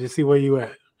scale and just see where you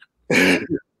at.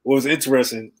 Well, it's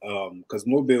interesting because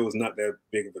Mobile is not that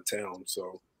big of a town,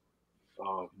 so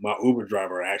my Uber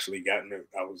driver actually I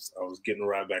was getting a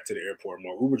ride back to the airport.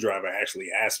 My Uber driver actually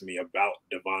asked me about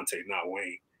Devontae, not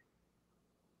Wayne,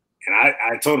 and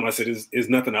I told him, I said, it's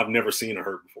nothing I've never seen or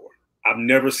heard before. I've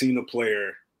never seen a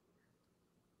player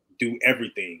do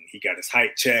everything. He got his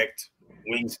height checked,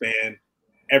 wingspan,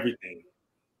 everything,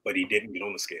 but he didn't get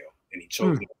on the scale, and he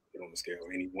chose not to get on the scale,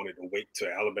 and he wanted to wait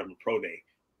to Alabama Pro Day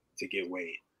to get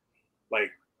weighed.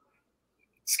 Like,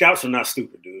 scouts are not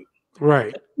stupid, dude.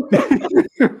 Right.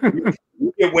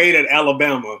 You get weighed at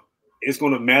Alabama, it's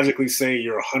going to magically say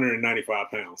you're 195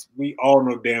 pounds. We all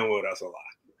know damn well that's a lie.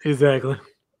 Exactly.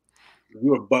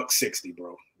 You're $160,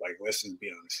 bro. Like, let's just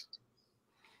be honest.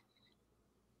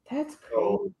 That's crazy.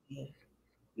 So,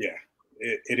 yeah,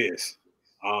 it is.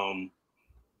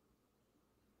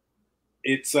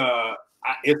 It's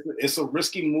a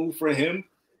risky move for him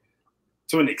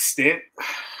to an extent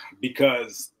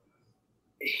because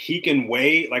he can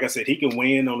weigh, like I said, he can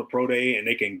weigh in on the pro day and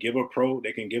they can give a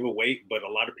weight, but a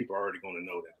lot of people are already going to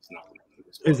know that it's not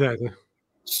exactly.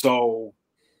 So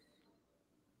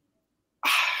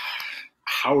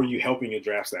how are you helping your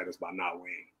draft status by not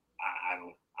weighing? I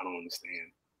don't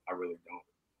understand. I really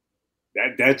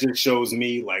don't. That just shows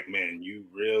me, like, man, you're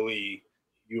really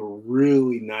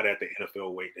not at the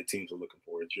NFL weight that teams are looking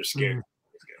for. You're scared.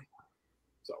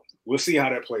 So we'll see how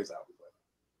that plays out. But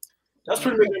that's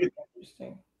pretty much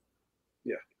interesting.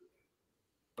 Yeah.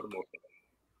 For the most part.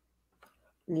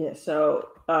 Yeah. So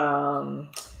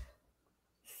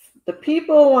the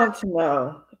people want to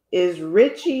know: is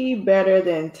Richie better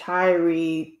than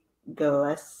Tyree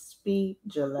Gillespie?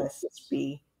 Yes.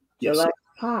 Gillespie.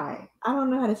 I don't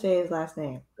know how to say his last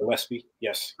name. Gillespie.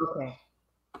 Yes. Okay.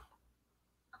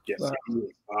 Yes.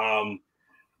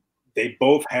 They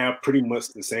both have pretty much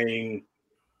the same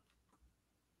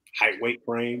height, weight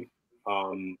frame,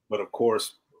 but of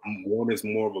course, one is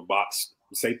more of a box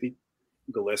safety.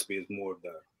 Gillespie is more of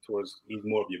he's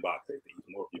more of your box safety. He's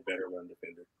more of your better run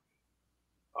defender.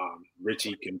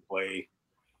 Richie can play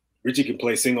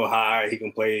single high. He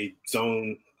can play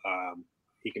zone.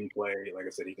 He can play, like I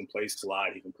said, he can play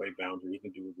slide. He can play boundary. He can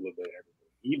do a little bit of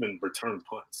everything. Even return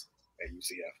punts at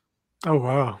UCF. Oh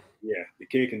wow! Yeah, the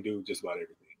kid can do just about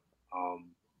everything.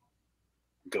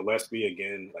 Gillespie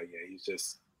again, like, yeah, he's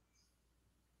just.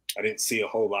 I didn't see a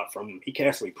whole lot from him. He can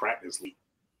actually practice late.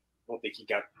 I don't think he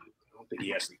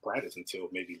actually practiced until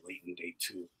maybe late in day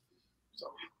 2.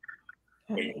 So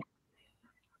yeah.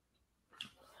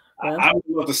 I would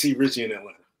love to see Richie in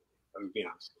Atlanta. Let me be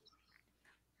honest.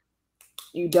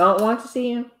 You don't want to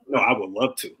see him? No, I would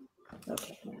love to.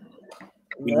 Okay.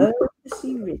 Love to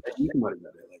see Richie.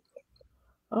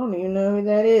 I don't even know who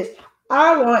that is.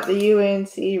 I want the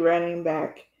UNC running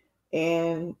back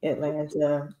in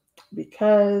Atlanta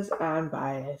because I'm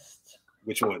biased.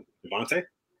 Which one? Devontae?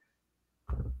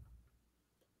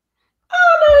 I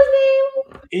don't know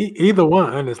his name. Either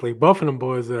one, honestly. Both of them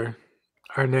boys are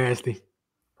nasty.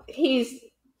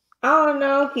 I don't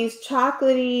know. He's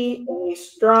chocolatey and he's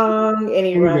strong and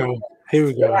he runs. Here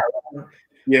we go.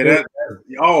 Yeah,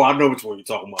 I know which one you're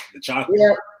talking about. The chocolate.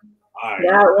 Yeah. All right.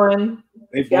 That one.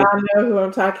 Y'all know who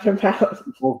I'm talking about.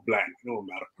 Both black. It don't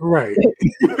matter. Right.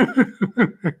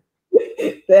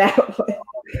 That one.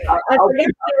 I forget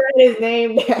to write his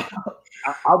name down.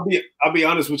 I'll be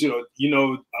honest with you.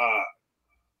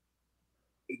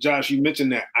 Josh, you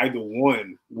mentioned that either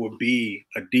one would be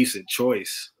a decent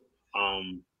choice.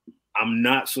 I'm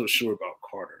not so sure about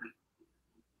Carter.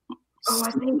 Oh,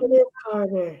 I think it is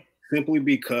Carter. Simply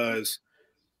because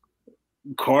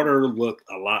Carter looked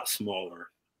a lot smaller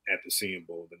at the Senior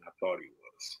Bowl than I thought he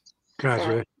was.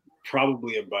 Gotcha.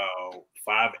 Probably about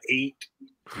 5'8",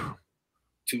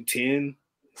 210.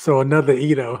 So another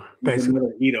Ito, basically.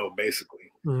 Another Ito,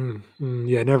 basically.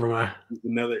 Yeah, never mind.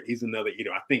 He's another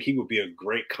Ito. I think he would be a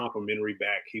great complimentary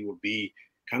back. He would be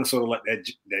kind of sort of like that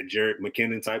Jerick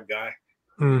McKinnon type guy.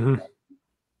 Mm-hmm.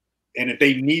 And if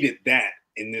they needed that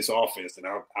in this offense, then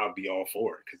I'll be all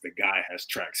for it because the guy has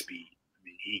track speed. I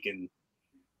mean, he can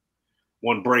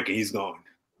one break and he's gone.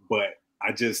 But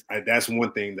that's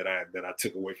one thing that I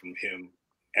took away from him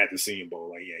at the Senior Bowl.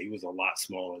 Like, yeah, he was a lot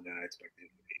smaller than I expected him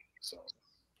to be. So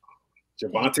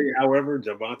Javonte, however,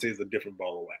 Javonte is a different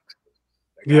ball of wax.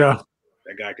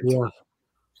 That guy can talk.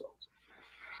 So.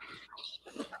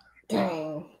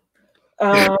 Dang.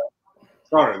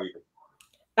 Sorry, Lita.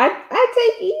 I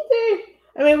take either.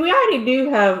 I mean, we already do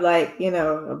have like, you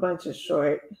know, a bunch of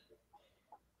short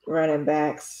running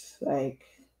backs. Like,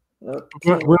 We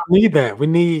don't need that. We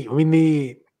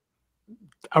need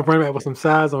a running back with some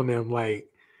size on them. Like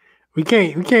we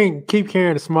can't keep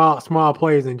carrying the small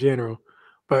players in general,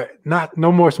 but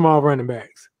no more small running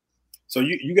backs. So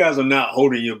you guys are not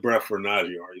holding your breath for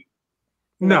Najee, are you?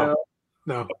 No.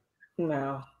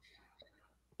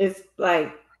 It's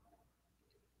like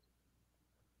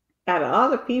out of all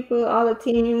the people, all the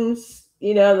teams,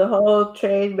 you know, the whole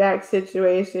trade back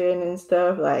situation and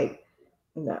stuff. Like,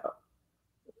 no.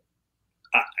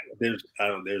 There's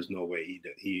no way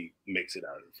he makes it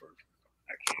out of the first.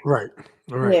 I can't. Right.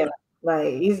 Yeah,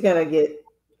 like he's gonna get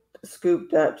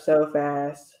scooped up so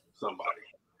fast. Somebody.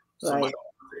 And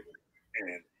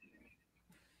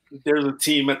there's a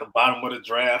team at the bottom of the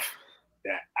draft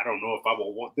that I don't know if I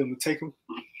will want them to take him.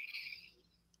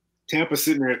 Tampa's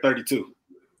sitting there at 32.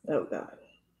 Oh God.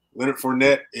 Leonard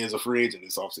Fournette is a free agent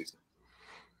this offseason.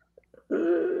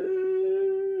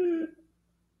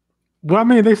 Well, I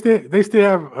mean, they still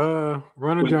have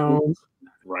Ronald Jones,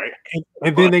 right?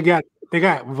 And then they got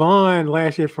Vaughn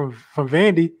last year from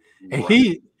Vandy, and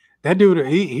right.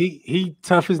 he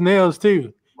tough as nails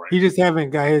too. Right. He just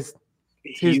haven't got his.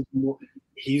 He's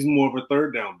more of a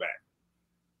third down back.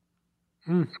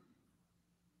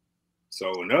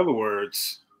 So in other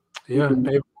words, yeah,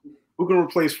 who can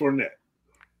replace Fournette?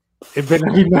 It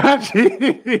better be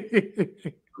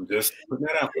Najee. I'm just putting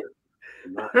that out there.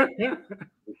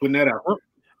 Putting that out there.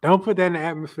 Don't put that in the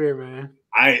atmosphere, man.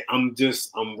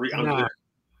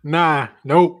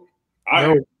 Nope.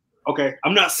 Okay.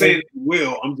 I'm not saying it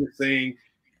will. I'm just saying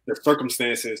the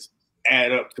circumstances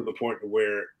add up to the point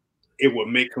where it would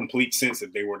make complete sense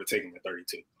if they were to take him at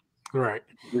 32. Right.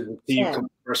 The team comes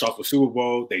fresh off the Super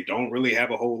Bowl. They don't really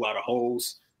have a whole lot of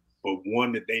holes, but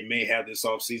one that they may have this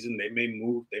offseason, they may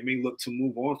look to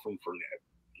move on from Fournette.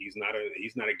 He's not a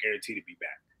guarantee to be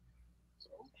back. So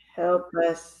help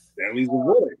us. That leaves the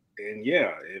void. And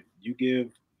yeah, if you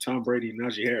give Tom Brady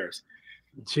Najee Harris.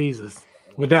 Jesus.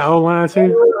 With that O line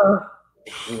too?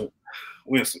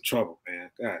 We're in some trouble, man.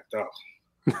 God, dog.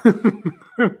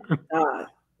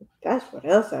 That's what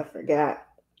else I forgot.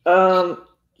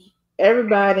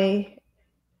 Everybody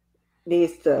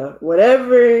needs to,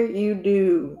 whatever you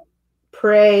do,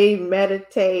 pray,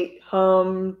 meditate,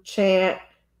 hum, chant,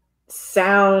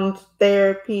 sound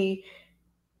therapy.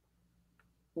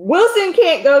 Wilson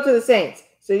can't go to the Saints.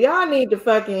 So y'all need to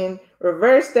fucking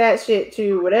reverse that shit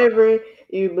to whatever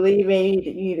you believe in.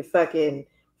 You need to fucking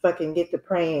get to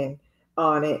praying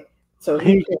on it. So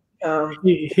he's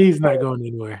not going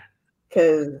anywhere.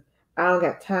 Because I don't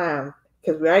got time.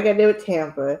 Because we already got to deal with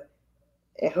Tampa.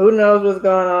 And who knows what's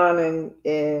going on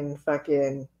in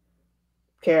fucking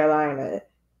Carolina.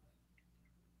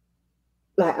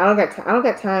 Like I don't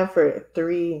got time for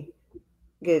 3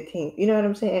 good teams. You know what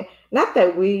I'm saying? Not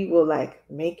that we will like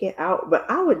make it out, but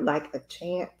I would like a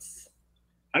chance.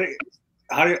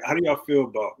 How do y'all feel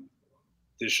about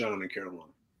Deshaun in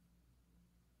Carolina?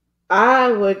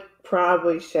 I would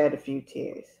probably shed a few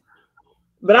tears.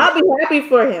 But I'll be happy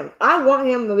for him. I want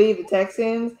him to leave the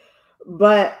Texans,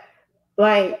 but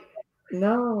like,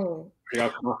 no. Are y'all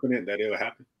confident that it'll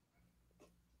happen?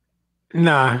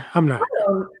 Nah, I'm not.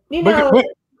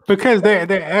 Because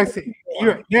they're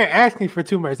asking for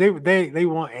too much. They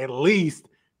want at least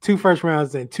 2 first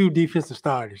rounds and 2 defensive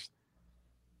starters,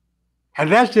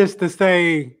 and that's just to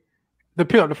say the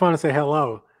pick up the phone and say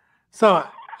hello. So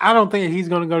I don't think he's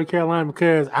going to go to Carolina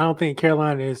because I don't think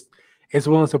Carolina is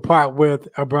willing to part with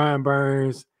a Brian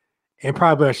Burns and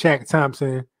probably a Shaq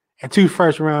Thompson and 2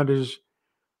 first rounders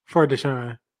for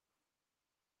Deshaun.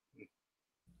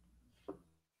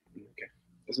 Okay,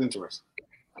 that's interesting.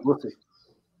 We'll see.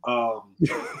 Come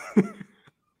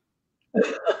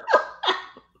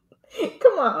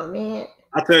on, man.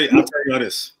 I'll tell you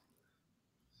this.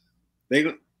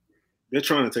 They're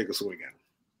trying to take a swing at him.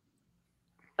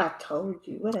 I told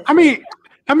you. I mean,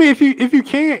 if you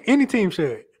can, any team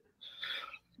should.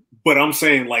 But I'm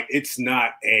saying like it's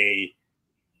not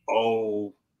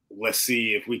let's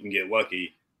see if we can get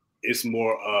lucky. It's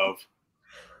more of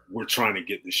we're trying to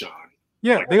get Deshaun.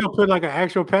 Yeah, they're gonna put like an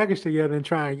actual package together and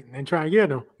try and get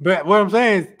them. But what I'm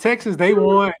saying is, Texas, they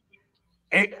want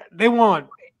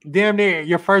damn near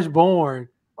your firstborn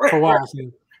for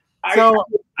Washington. So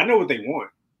I know what they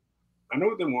want.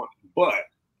 But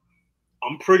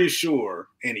I'm pretty sure,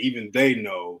 and even they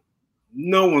know,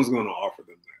 no one's going to offer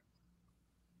them that.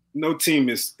 No team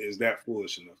is that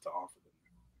foolish enough to offer them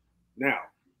that. Now,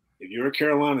 if you're a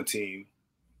Carolina team,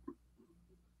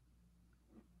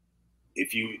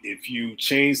 if you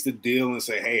change the deal and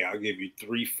say, hey, I'll give you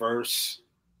 3 firsts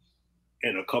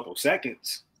in a couple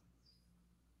seconds,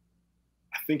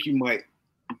 I think you might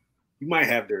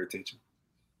have their attention.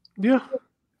 Yeah.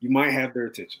 You might have their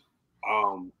attention.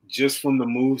 Just from the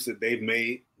moves that they've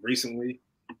made recently,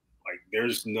 like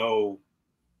there's no,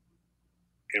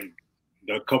 and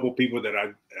the couple people that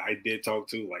I did talk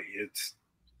to, like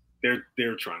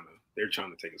they're trying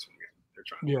to take us from here. They're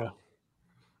trying. Yeah.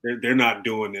 They're not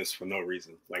doing this for no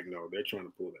reason. Like no, they're trying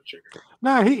to pull that trigger.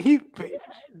 No, he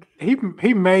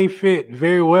may fit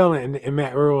very well in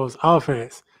Matt Rule's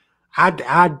offense. I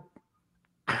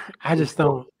just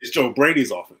don't. It's Joe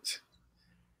Brady's offense.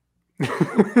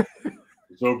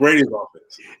 Joe Brady's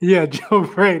offense. Yeah, Joe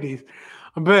Brady's,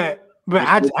 but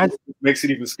I makes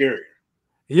it even scarier.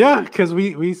 Yeah, because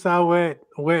we saw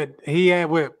what he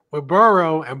had with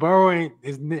Burrow, and Burrow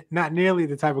is not nearly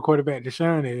the type of quarterback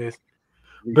Deshaun is.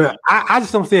 But I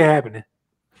just don't see it happening.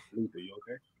 Luther, you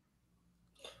okay?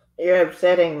 You're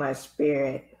upsetting my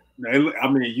spirit. No, I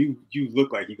mean, you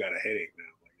look like you got a headache now.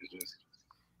 Like it's just.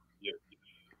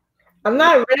 I'm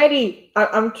not ready.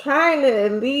 I'm trying to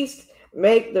at least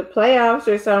make the playoffs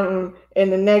or something in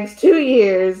the next 2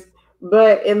 years,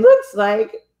 but it looks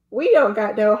like we don't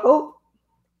got no hope.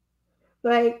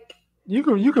 Like you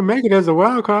can make it as a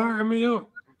wild card. I mean,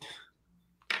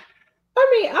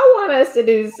 I want us to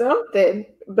do something,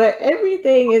 but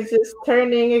everything is just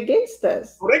turning against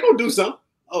us. Well, they're gonna do something.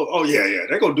 Oh yeah,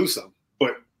 they're gonna do something.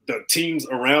 But the teams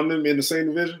around them in the same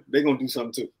division, they're gonna do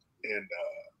something too. And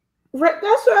right,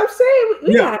 that's what I'm saying.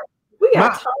 We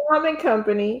got Tom and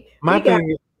company. My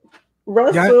thing,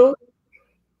 Russell.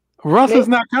 Russell's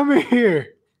not coming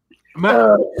here.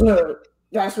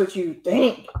 That's what you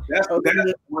think. That's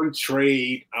one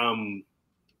trade.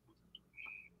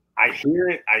 I hear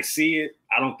it, I see it.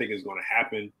 I don't think it's going to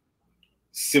happen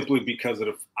simply because of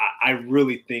I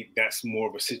really think that's more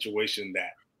of a situation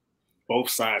that both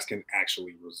sides can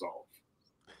actually resolve.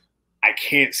 I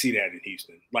can't see that in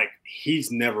Houston. Like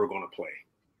he's never going to play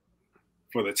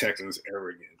for the Texans ever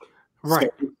again.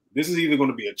 Right. So this is either going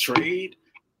to be a trade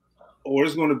or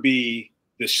it's going to be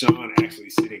Deshaun actually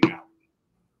sitting out.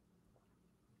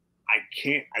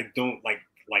 I don't like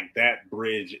that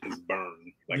bridge is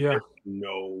burned. Like there's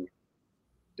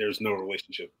no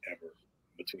relationship ever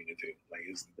between the two. Like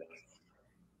it's done.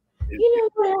 You know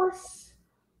what else?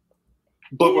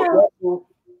 But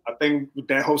I think with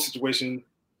that whole situation,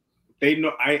 they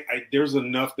know there's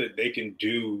enough that they can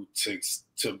do to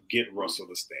get Russell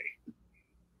to stay.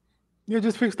 Yeah,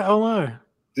 just fix the O-line.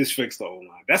 Just fix the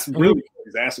O-line. That's really what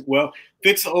he's asking. Well,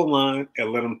 fix the O-line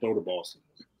and let him throw the ball.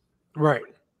 Right.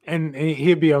 And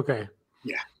he'll be okay.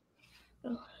 Yeah.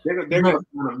 They're going to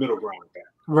find a middle ground with that.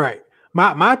 Right.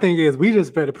 My thing is we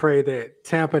just better pray that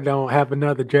Tampa don't have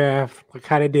another draft like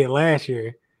how they did last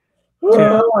year.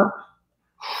 Because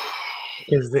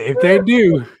if they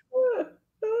do.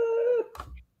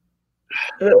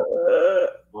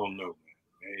 Oh no,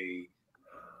 man.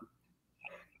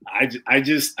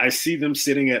 I see them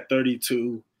sitting at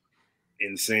 32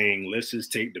 and saying, let's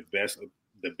just take the best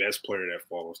player that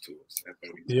falls to us at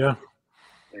 32. Yeah.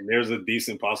 And there's a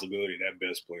decent possibility that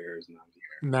best player is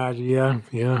Najee Harris.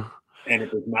 Yeah. And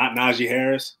if it's not Najee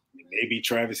Harris, it may be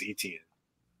Travis Etienne.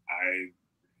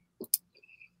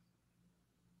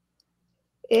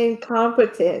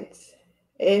 Incompetence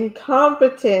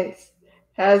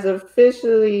has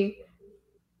officially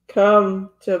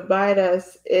come to bite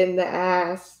us in the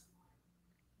ass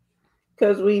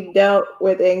because we dealt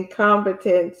with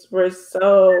incompetence for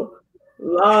so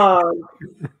long.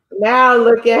 Now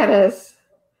look at us.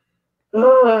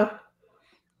 Oh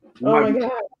my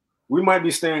God. We might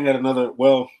be staring at another,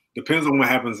 well, depends on what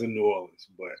happens in New Orleans,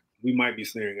 but we might be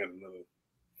staring at another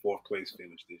 4th place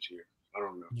finish this year. I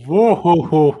don't know.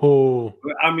 Whoa.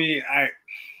 I mean,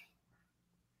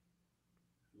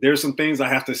 there's some things I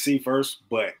have to see first,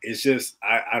 but it's just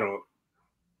I don't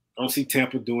see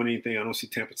Tampa doing anything. I don't see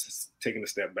Tampa taking a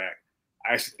step back.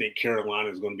 I actually think Carolina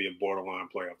is going to be a borderline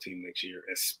playoff team next year,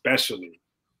 especially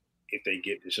if they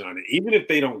get Deshaun. And even if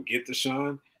they don't get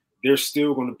Deshaun, there's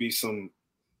still going to be some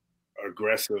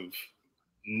aggressive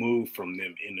move from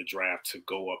them in the draft to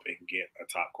go up and get a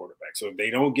top quarterback. So if they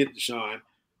don't get Deshaun,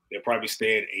 they'll probably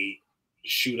stay at 8,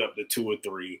 shoot up to 2 or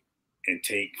 3, and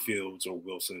take Fields or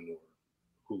Wilson or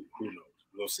who knows.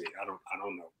 We'll see. I don't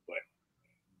know. But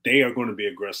they are going to be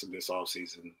aggressive this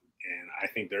offseason, and I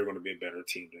think they're going to be a better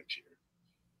team next year.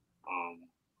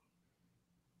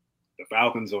 The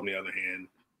Falcons, on the other hand,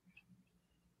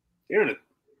 they're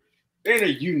in a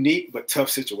unique but tough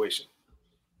situation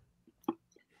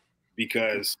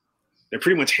because they're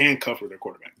pretty much handcuffed with their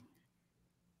quarterback.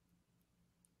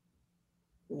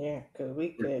 Yeah, because we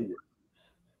could,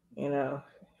 if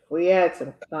we had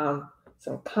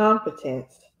some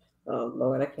competence. Oh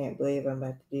Lord, I can't believe I'm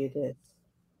about to do this.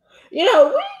 You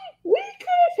know, we could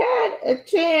have had a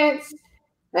chance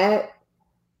at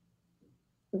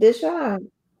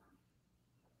Deshaun.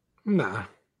 Nah.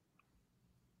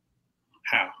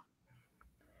 How?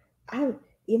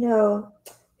 You know,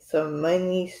 some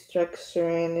money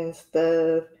structuring and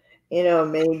stuff. You know,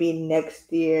 maybe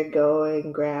next year go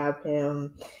and grab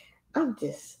him. I'm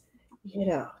just,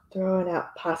 throwing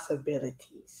out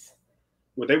possibilities.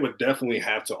 Well, they would definitely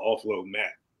have to offload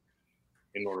Matt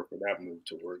in order for that move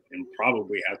to work, and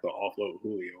probably have to offload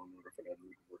Julio in order for that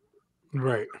move to work.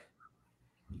 Right.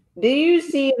 Do you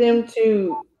see them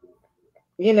to,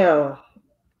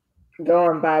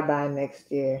 going bye-bye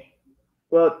next year?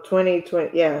 Well,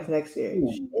 2020, yeah, it's next year.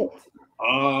 Shit.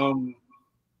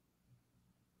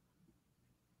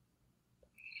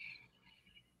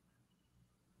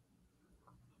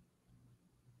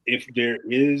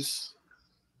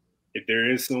 If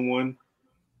there is someone,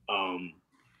 I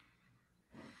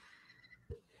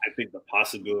think the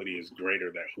possibility is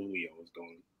greater that Julio is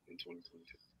going in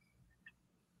 2022.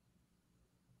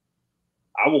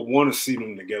 I would want to see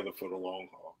them together for the long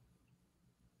haul,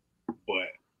 but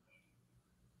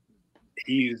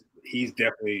he's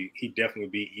definitely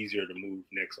be easier to move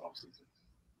next offseason.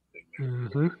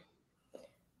 Mm-hmm.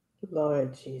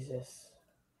 Lord Jesus,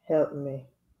 help me,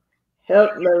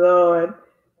 Lord.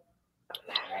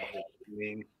 I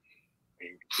mean,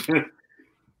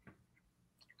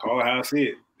 call it how I see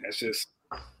it. That's just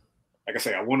like I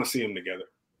say. I want to see them together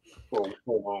for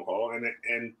a long haul, and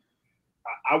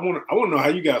I want to know how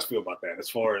you guys feel about that. As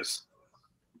far as,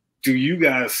 do you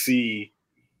guys see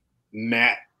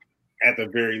Matt at the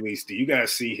very least? Do you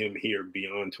guys see him here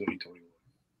beyond 2021?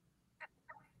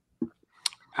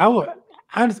 I would.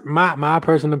 My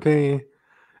personal opinion.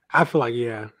 I feel like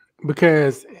yeah,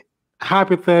 because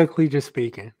hypothetically just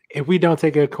speaking, if we don't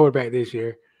take a quarterback this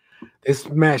year, this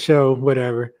Matt show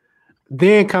whatever,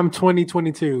 then come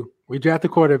 2022, we draft the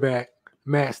quarterback.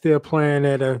 Matt still playing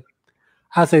at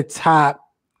I say top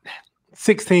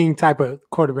 16 type of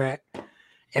quarterback,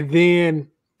 and then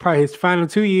probably his final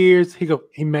 2 years,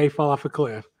 he may fall off a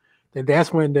cliff. Then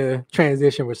that's when the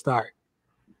transition would start.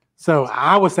 So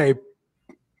I would say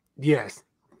yes.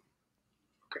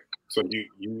 Okay. So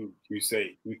you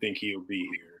say you think he'll be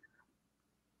here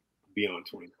beyond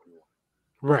 2021?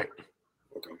 Right.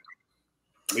 Okay.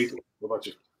 Lisa, what about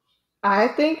you? I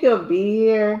think he'll be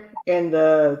here in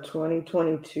the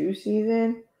 2022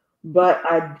 season, but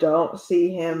I don't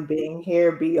see him being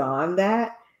here beyond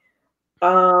that.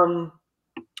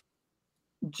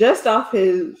 Just off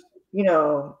his,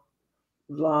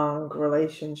 long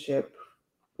relationship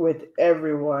with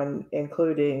everyone,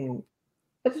 including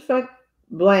what the fuck,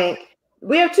 blank.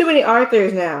 We have too many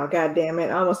Arthurs now. God damn it!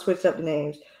 I almost switched up the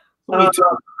names. Me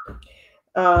too.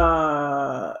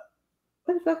 What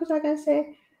the fuck was I gonna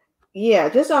say? Yeah,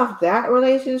 just off that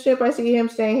relationship, I see him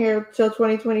staying here till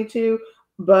 2022.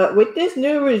 But with this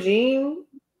new regime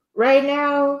right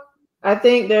now, I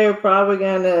think they're probably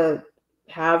gonna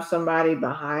have somebody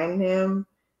behind him.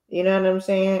 You know what I'm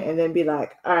saying? And then be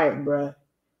like, "All right, bruh,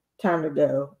 time to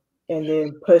go," and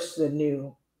then push the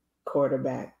new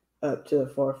quarterback up to the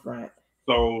forefront.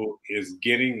 So is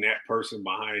getting that person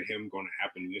behind him going to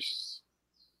happen this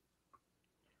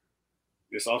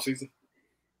offseason?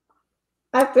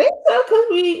 I think so, because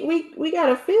we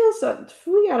gotta fill something.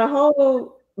 We got a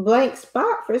whole blank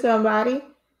spot for somebody.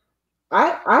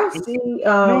 I see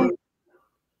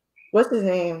what's his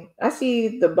name? I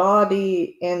see the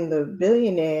Baldy and the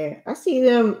billionaire. I see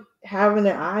them having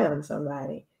their eye on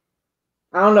somebody.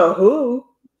 I don't know who,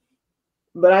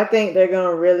 but I think they're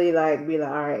gonna really be like,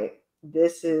 all right,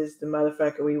 this is the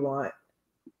motherfucker we want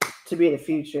to be the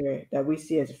future that we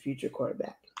see as a future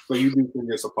quarterback. So you do think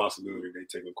there's a possibility they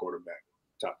take a quarterback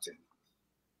top 10?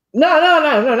 No,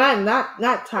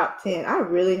 not top 10. I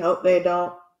really hope they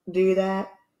don't do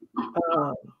that.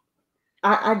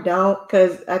 I don't,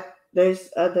 because there's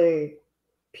other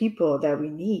people that we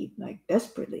need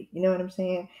desperately. You know what I'm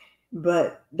saying?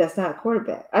 But that's not a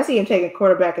quarterback. I see him taking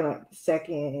quarterback in the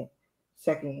second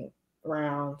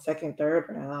round, second, third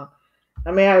round.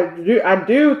 I mean, I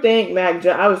do think Mac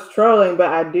Jones. I was trolling,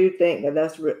 but I do think that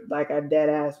that's I dead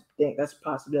ass think that's a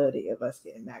possibility of us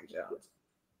getting Mac Jones.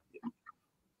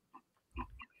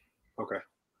 Okay.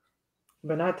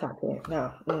 But not top 10.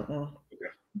 No. Okay.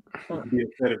 Would you be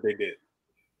upset if they did?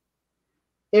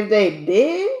 If they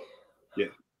did?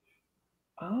 Yeah.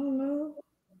 I don't know.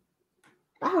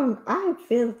 I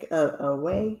feel a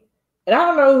way. And I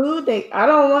don't know I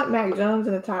don't want Mac Jones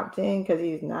in the top 10 because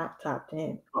he's not top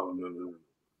 10. Oh, no.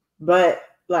 But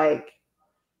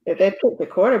if they pick the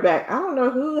quarterback, I don't know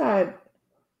who I'd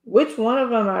which one of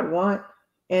them I'd want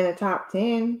in the top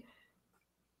 10.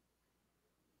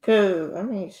 Cause I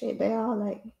mean, shit, they all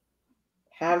like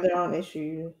have their own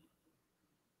issues.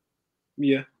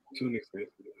 Yeah, to an extent.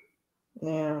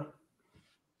 Yeah.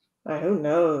 Like who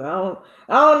knows? I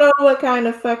don't know what kind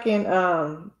of fucking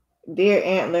deer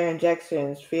antler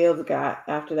injections Fields got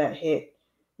after that hit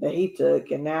that he took,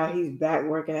 and now he's back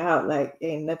working out like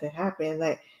ain't nothing happened.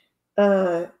 Like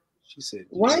She said,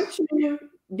 weren't you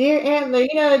deer antler?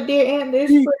 You know the deer antler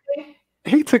spray?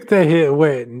 He took that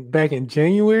hit back in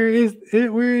January.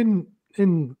 We're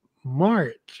in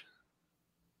March.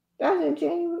 That was in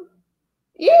January.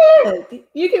 Yeah,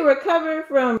 you can recover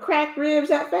from cracked ribs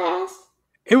that fast.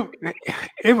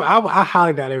 I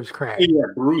highly doubt it was cracked. Yeah,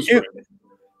 bruised ribs.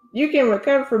 You can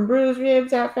recover from bruised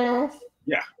ribs that fast.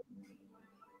 Yeah.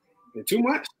 And too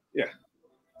much? Yeah.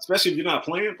 Especially if you're not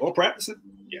playing or practicing.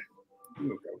 Yeah.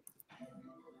 You okay.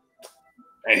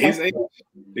 At his age,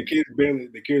 the kid's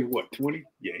what, 20?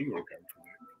 Yeah, he gonna come from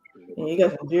that. And you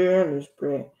got some deer antler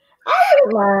spray. I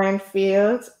don't mind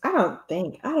Fields. I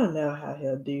don't know how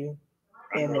he'll do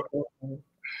in the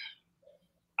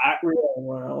real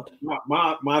world.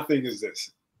 My thing is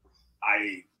this.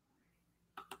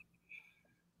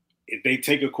 If they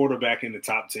take a quarterback in the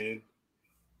top 10,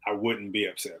 I wouldn't be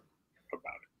upset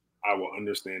about it. I will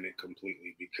understand it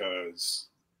completely because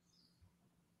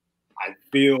I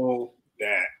feel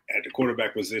that at the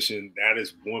quarterback position, that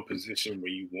is one position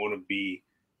where you want to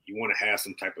have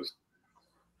some type of,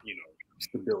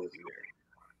 stability there.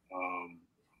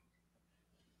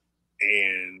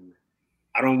 And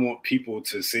I don't want people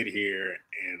to sit here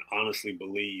and honestly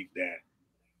believe that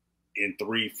in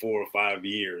 3, 4, or 5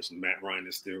 years, Matt Ryan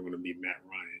is still going to be Matt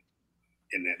Ryan,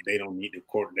 and that they don't need to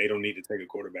take a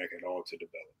quarterback at all to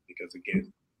develop. Because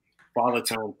again, father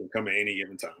time can come at any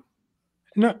given time.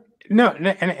 No,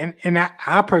 and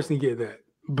I personally get that,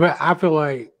 but I feel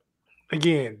like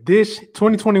again, this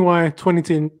 2021,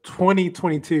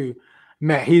 2022,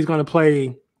 Matt, he's going to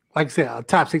play, like I said, a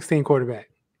top 16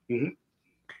 quarterback. Mm-hmm.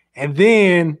 And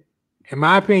then, in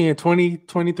my opinion,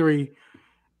 2023,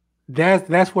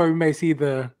 that's where we may see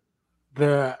the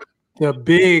bigger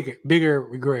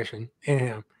regression in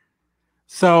him.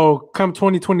 So come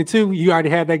 2022, you already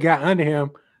had that guy under him.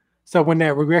 So when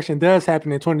that regression does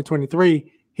happen in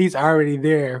 2023, he's already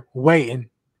there waiting.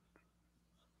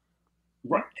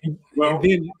 Right. Well, and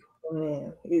then,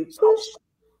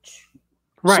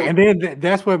 right, and then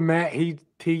that's what Matt he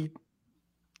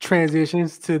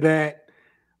transitions to that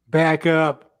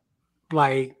backup,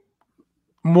 like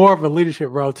more of a leadership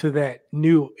role to that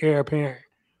new heir apparent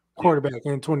quarterback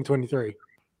in 2023.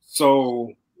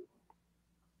 So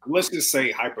let's just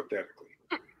say hypothetically,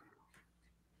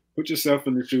 put yourself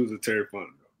in the shoes of Terry Fontenot.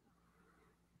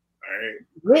 All right.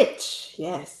 Rich,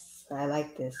 yes, I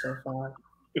like this so far.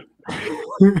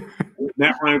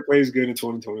 Matt Ryan plays good in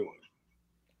 2021.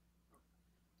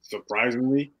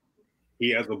 Surprisingly, he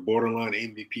has a borderline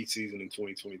MVP season in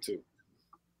 2022.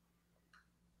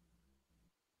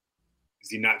 Is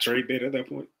he not trade bait at that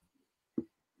point?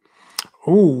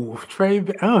 Ooh, trade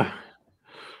bait.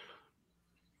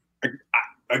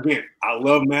 Again, I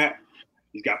love Matt.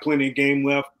 He's got plenty of game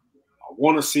left. I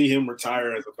want to see him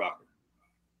retire as a Falcon.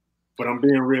 But I'm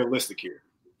being realistic here.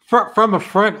 From a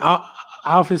front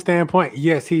office standpoint,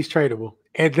 yes, he's tradable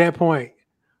at that point.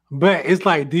 But it's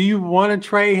like, do you want to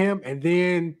trade him and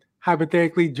then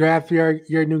hypothetically draft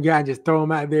your new guy and just throw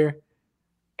him out there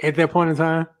at that point in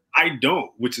time? I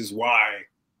don't, which is why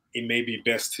it may be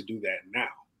best to do that now.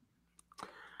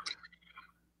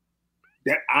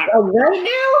 Right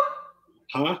now?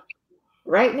 Huh?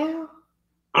 Right now?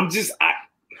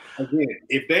 Again,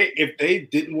 if they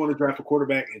didn't want to draft a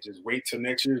quarterback and just wait till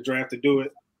next year's draft to do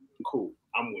it, cool.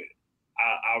 I'm with it.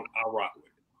 I'll rock with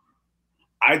it.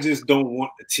 I just don't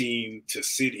want the team to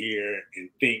sit here and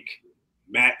think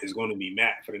Matt is going to be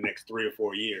Matt for the next 3 or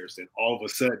 4 years. And all of a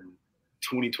sudden,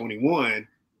 2021,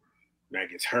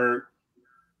 Matt gets hurt,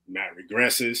 Matt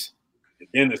regresses, and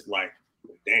then it's like,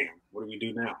 damn, what do we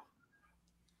do now?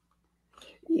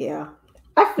 Yeah,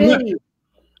 I feel you.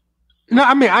 No,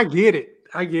 I mean I get it,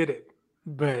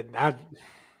 but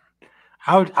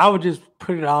I would just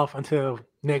put it off until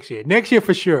next year. Next year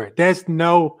for sure. That's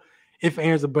no ifs,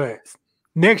 ands, or buts.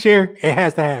 Next year it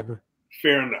has to happen.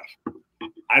 Fair enough.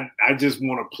 I just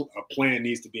want a plan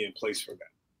needs to be in place for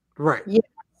that. Right. Yeah,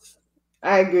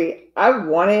 I agree. I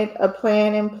wanted a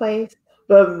plan in place,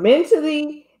 but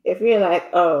mentally, if you're like,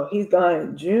 oh, he's gone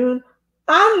in June,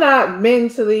 I'm not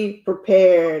mentally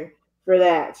prepared for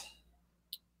that.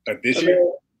 Like this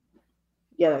year?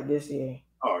 Yeah, like this year.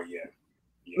 Oh, yeah.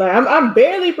 Like I'm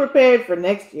barely prepared for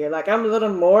next year. Like I'm a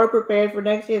little more prepared for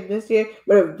next year this year.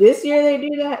 But if this year they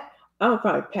do that, I'm gonna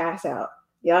probably pass out.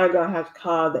 Y'all are gonna have to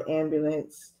call the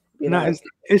ambulance. No,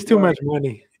 it's too much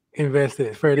money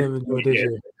invested for them to do it this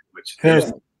year.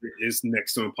 It's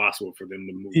next to impossible for them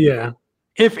to move. Yeah.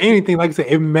 If anything, like I said,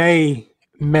 it may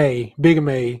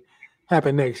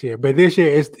happen next year. But this year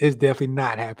it's definitely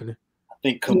not happening. I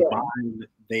think combined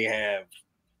they'll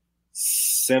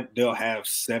have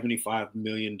 $75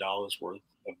 million worth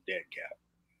of dead cap.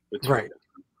 Right.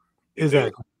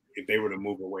 Exactly. If they were to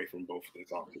move away from both of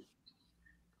these options.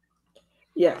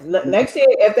 Yeah. Next year,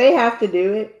 if they have to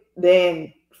do it,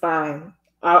 then fine.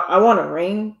 I want a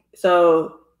ring.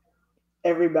 So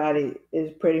everybody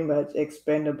is pretty much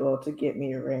expendable to get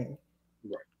me a ring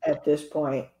at this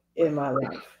point in my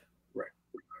life. Right.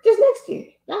 Just next year.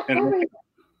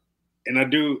 And I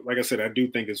do, like I said, I do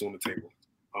think it's on the table.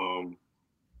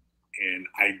 And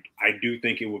I do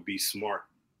think it would be smart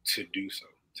to do so,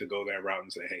 to go that route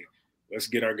and say, hey, let's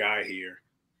get our guy here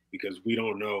because we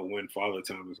don't know when Father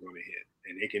Time is going to hit.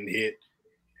 And it can hit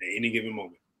at any given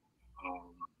moment.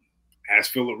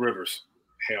 Ask Phillip Rivers,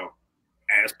 hell,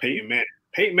 ask Peyton Manning.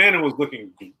 Peyton Manning was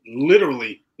looking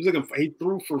literally, he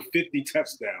threw for 50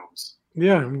 touchdowns.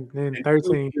 Yeah, and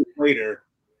 13 years later,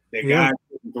 that guy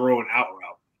couldn't throw an out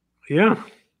route. Yeah.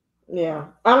 Yeah.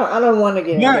 I don't want to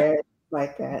get embarrassed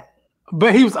like that.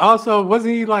 But he was also,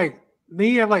 wasn't he like, did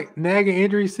he have like nagging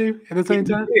injuries too at the same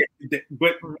time?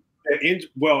 But at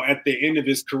the end of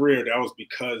his career, that was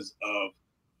because of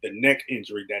the neck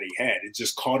injury that he had. It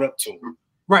just caught up to him.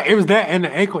 Right. It was that and the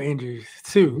ankle injuries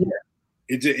too.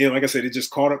 Yeah. Like I said, it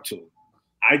just caught up to him.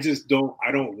 I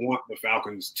don't want the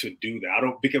Falcons to do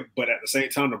that. But at the same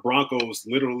time, the Broncos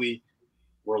literally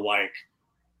were like,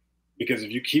 because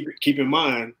if you keep in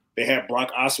mind, they had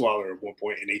Brock Osweiler at one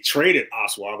point, and they traded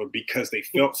Osweiler because they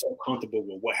felt so comfortable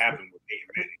with what happened with Peyton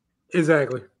Manning.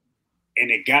 Exactly.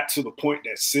 And it got to the point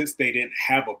that since they didn't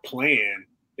have a plan,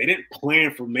 they didn't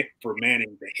plan for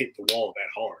Manning to hit the wall that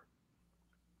hard.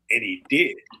 And he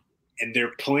did. And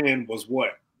their plan was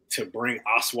what? To bring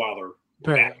Osweiler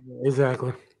back.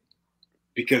 Exactly.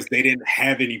 Because they didn't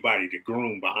have anybody to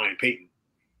groom behind Peyton.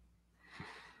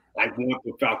 I want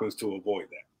the Falcons to avoid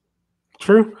that.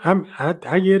 True.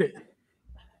 I get it.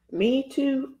 Me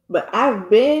too. But I've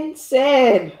been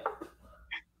said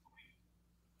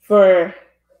for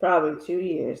probably 2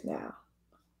 years now.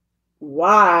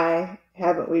 Why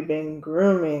haven't we been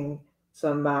grooming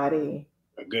somebody?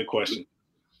 A good question.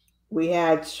 We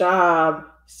had Schaub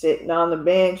sitting on the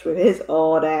bench with his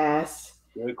old ass.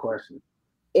 Good question.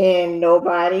 And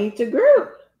nobody to groom.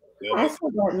 I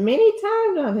said that many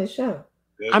times on his show.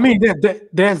 I mean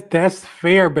that's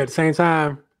fair, but at the same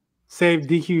time, say if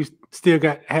DQ still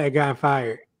had gotten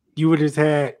fired, you would have just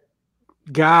had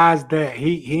guys that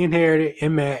he inherited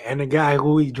in Matt and the guy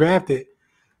who he drafted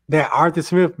that Arthur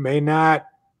Smith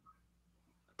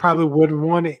probably wouldn't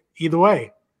want it either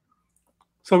way.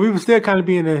 So we would still kind of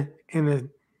be in the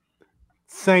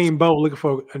same boat looking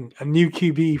for a new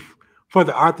QB for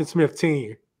the Arthur Smith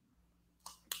team.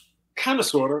 Kind of,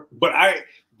 sort of, but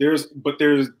there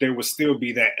would still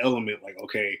be that element like,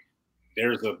 okay,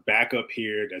 there's a backup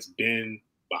here that's been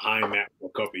behind Matt for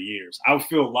a couple of years. I would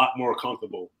feel a lot more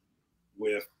comfortable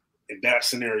with if that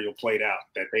scenario played out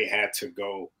that they had to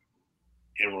go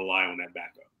and rely on that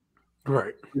backup.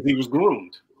 Right. He was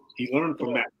groomed. He learned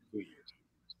from Matt for 2 years.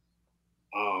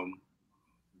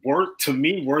 To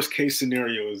me, worst case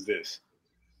scenario is this.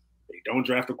 They don't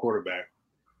draft a quarterback.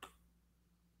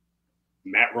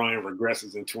 Matt Ryan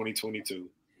regresses in 2022.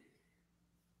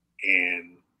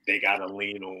 And they got to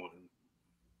lean on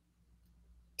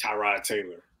Tyrod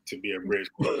Taylor to be a bridge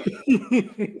quarterback.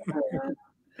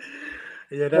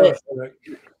 Yeah, that was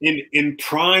in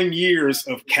prime years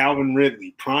of Calvin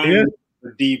Ridley, prime years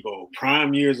of Debo,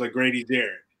 prime years of Grady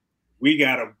Jarrett. We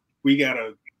gotta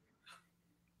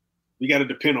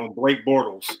depend on Blake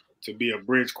Bortles to be a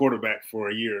bridge quarterback for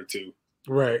a year or two.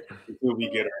 Right. Until we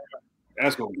get her.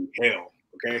 That's gonna be hell.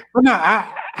 Okay. Well, no,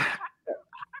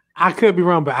 I could be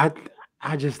wrong, but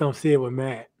I just don't see it with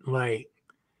Matt. Like,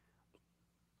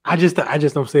 I just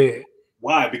don't see it.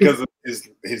 Why? Because of his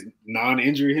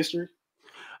non-injury history?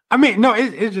 I mean, no,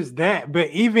 it's just that. But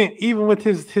even with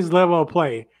his level of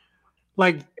play,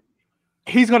 like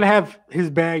he's gonna have his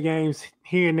bad games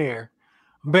here and there.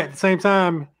 But at the same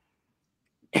time,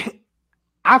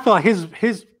 I feel like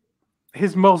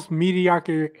his most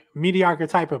mediocre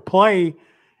type of play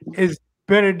is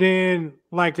better than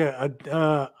like a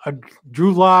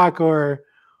Drew Lock or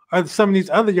some of these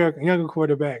other younger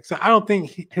quarterbacks. So I don't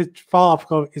think his fall off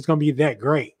is going to be that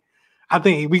great. I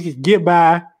think we could get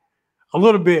by a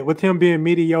little bit with him being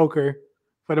mediocre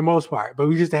for the most part, but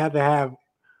we just have to have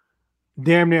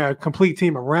damn near a complete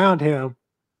team around him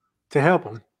to help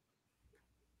him.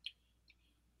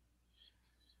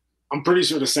 I'm pretty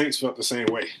sure the Saints felt the same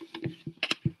way.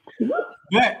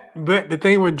 But the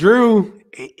thing with Drew,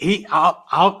 you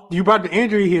brought the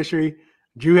injury history.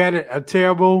 Drew had a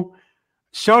terrible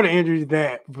shoulder injury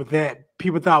that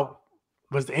people thought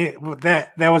was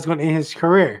that was going to end his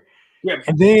career. Yeah.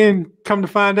 And then come to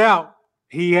find out,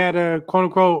 he had a quote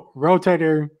unquote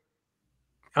rotator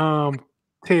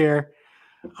tear,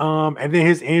 and then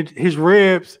his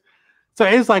ribs. So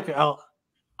it's like a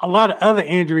lot of other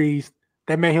injuries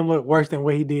that made him look worse than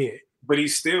what he did. But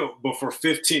for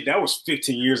 15, that was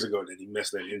 15 years ago that he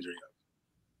messed that injury up.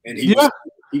 And he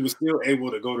was still able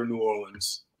to go to New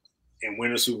Orleans and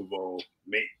win a Super Bowl,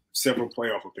 make several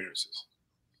playoff appearances.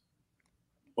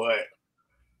 But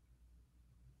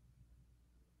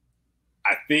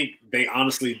I think they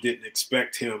honestly didn't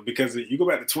expect him, because you go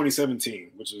back to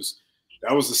 2017,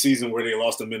 that was the season where they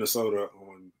lost to Minnesota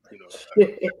on,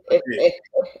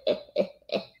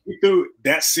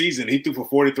 that season, he threw for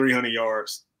 4,300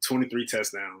 yards, 23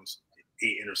 touchdowns,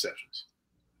 8 interceptions.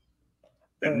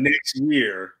 The next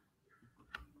year,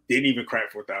 didn't even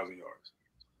crack 4,000 yards.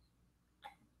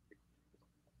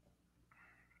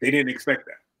 They didn't expect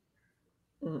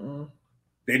that. Mm-mm.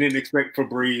 They didn't expect for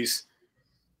Breeze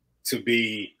to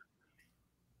be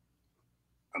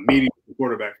a mediocre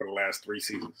quarterback for the last 3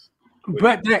 seasons.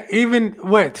 But even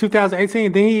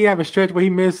 2018, didn't he have a stretch where he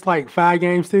missed like 5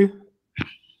 games too?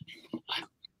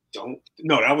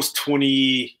 No, that was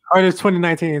 20. Oh, it was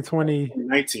 2019 and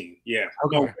 2019. Yeah.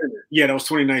 Okay. No, yeah, that was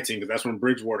 2019 because that's when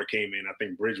Bridgewater came in. I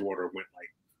think Bridgewater went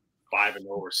like 5-0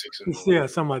 or 6-0. Yeah,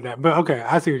 something like that. But okay,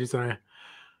 I see what you're saying.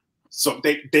 So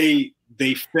they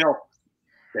felt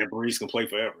that Breeze can play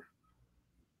forever.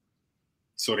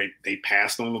 So they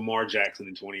passed on Lamar Jackson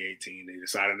in 2018. They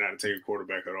decided not to take a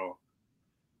quarterback at all.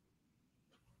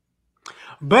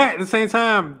 But at the same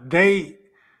time, they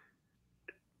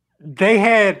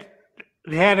had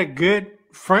a good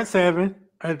front seven,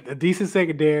 a decent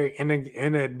secondary, and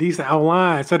a decent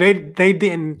O-line. So they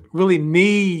didn't really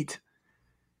need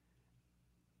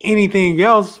anything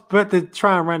else but to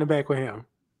try and run it back with him.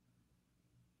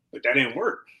 But that didn't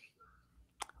work.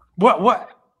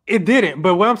 What it didn't.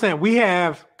 But what I'm saying, we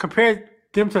have compared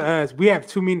them to us. We have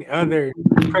too many other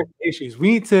issues.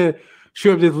 We need to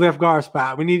shore up this left guard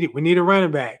spot. We need a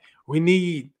running back. We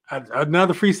need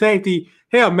another free safety.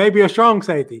 Hell, maybe a strong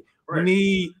safety. Right. We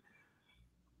need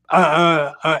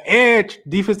a edge,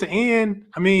 defensive end.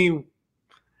 I mean,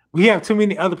 we have too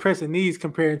many other pressing needs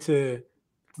compared to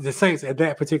the Saints at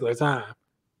that particular time.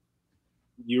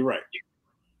 You're right,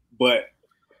 but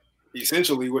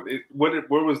essentially, what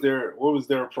was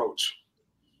their approach?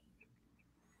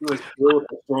 Let's build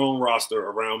a strong roster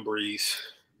around Breeze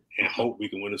and hope we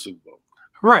can win a Super Bowl.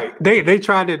 Right. They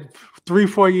tried it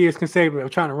 3-4 years consecutive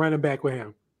trying to run it back with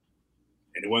him,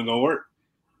 and it wasn't gonna work.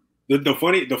 The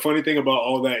funny thing about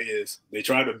all that is they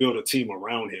tried to build a team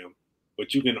around him,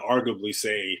 but you can arguably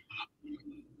say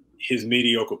his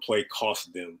mediocre play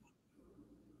cost them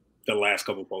the last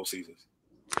couple of postseasons.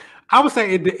 I would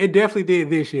say it definitely did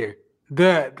this year.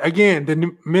 The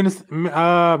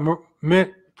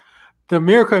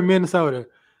miracle in Minnesota,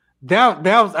 that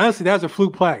was honestly, that was a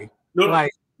fluke play. No.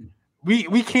 Like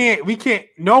we can't.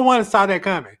 No one saw that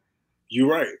coming. You're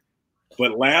right,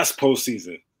 but last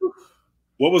postseason,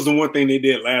 what was the one thing they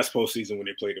did last postseason when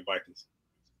they played the Vikings?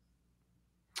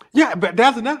 Yeah, but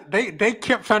that's another. They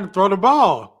kept trying to throw the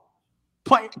ball,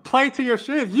 play to your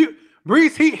strengths.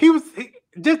 Breeze, he was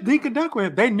just dink and dunk with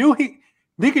him. They knew he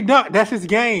could dunk. That's his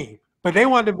game. But they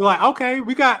wanted to be like, okay,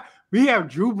 we have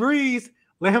Drew Brees.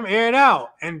 Let him air it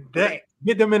out and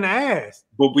get them in the ass.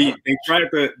 But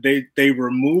they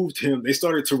removed him. They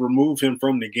started to remove him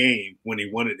from the game when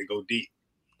he wanted to go deep.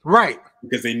 Right.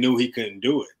 Because they knew he couldn't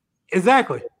do it.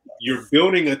 Exactly. You're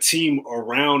building a team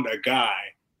around a guy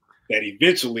that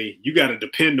eventually you got to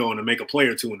depend on to make a play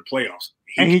or two in the playoffs.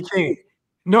 And he can't.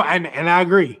 No, and I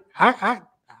agree. I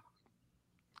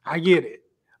get it.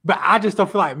 But I just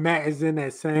don't feel like Matt is in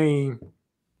that same.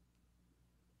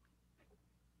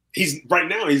 Right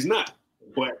now he's not.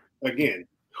 But again,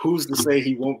 who's to say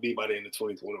he won't be by the end of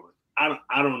 2021?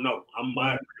 I don't know. I'm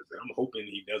hoping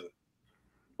he doesn't.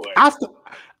 But I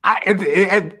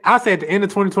say at the end of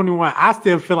 2021, I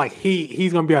still feel like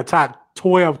he's gonna be a top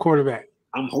 12 quarterback.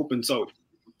 I'm hoping so.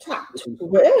 Top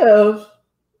 12.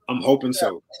 I'm hoping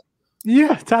so.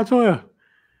 Yeah, top 12.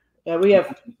 Yeah, we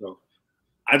have.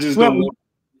 I just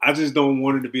don't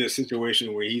want it to be a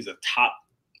situation where he's a top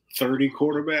 30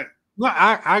 quarterback. No,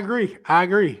 I agree.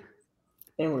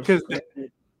 Because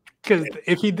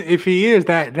if he is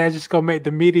that's just gonna make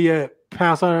the media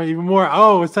pounce on him even more.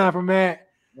 Oh, it's time for Matt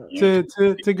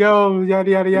to go.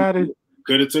 Yada yada yada.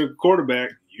 Could have took a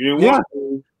quarterback. You didn't want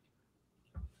to.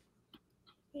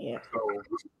 Yeah. So,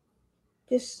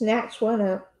 just snatch one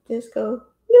up. Just go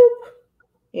bloop.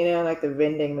 You know, like the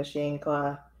vending machine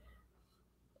claw.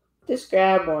 Just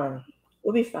grab one.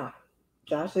 We'll be fine.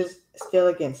 Josh is still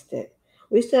against it.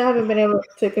 We still haven't been able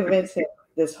to convince him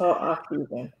this whole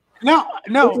offseason. No.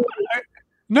 I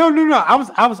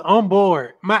was on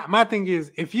board. My thing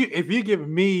is, if you give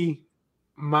me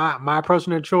my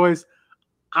personal choice,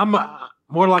 I'm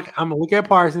gonna look at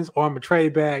Parsons or I'm gonna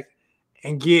trade back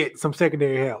and get some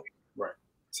secondary help. Right.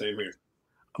 Same here.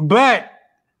 But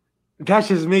that's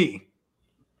just me.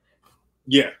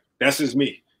 Yeah, that's just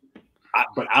me.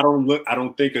 But I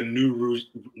don't think a new regime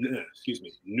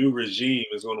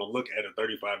is going to look at a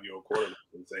 35-year-old quarterback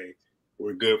and say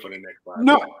we're good for the next 5 years.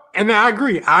 No, and I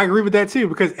agree. I agree with that too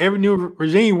because every new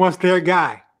regime wants their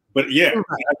guy. But yeah,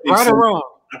 right or wrong.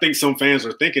 I think some fans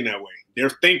are thinking that way. They're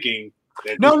thinking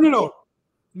that no.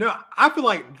 I feel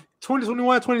like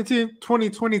 2021,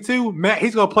 2022, Matt,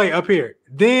 he's gonna play up here.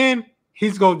 Then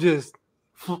he's gonna just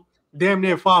damn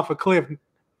near fall for cliff. In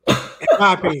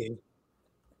my opinion.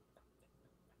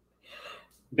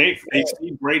 They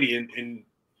see Brady in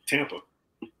Tampa.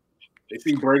 They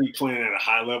see Brady playing at a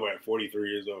high level at 43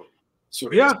 years old. So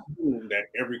they assume that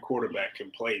every quarterback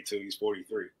can play till he's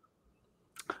 43.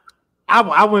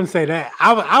 I wouldn't say that.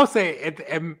 I would say if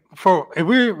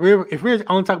we're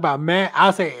only talking about Matt,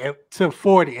 I'll say to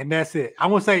 40 and that's it. I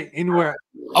won't say anywhere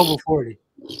over 40.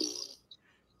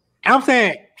 I'm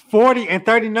saying 40 and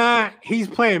 39. He's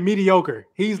playing mediocre.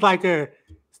 He's like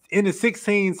in the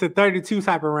 16 to 32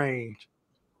 type of range.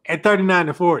 At 39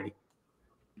 to 40.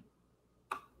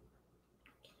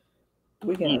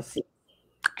 We're gonna see.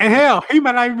 And hell, he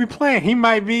might not even be playing. He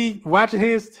might be watching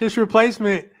his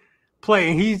replacement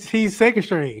play, and he's second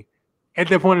string at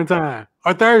that point in time.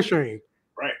 Or third string.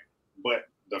 Right. But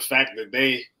the fact that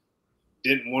they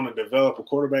didn't want to develop a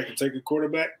quarterback and take a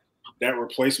quarterback, that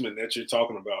replacement that you're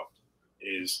talking about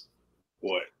is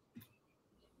what?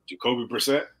 Jacoby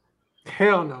Brissett?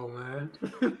 Hell no, man.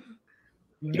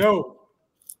 No.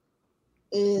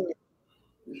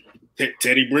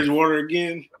 Teddy Bridgewater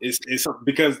again is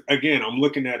because again I'm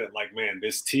looking at it like, man,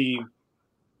 this team,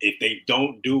 if they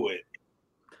don't do it,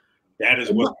 that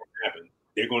is what's going to happen.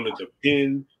 They're going to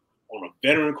depend on a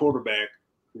veteran quarterback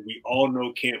who we all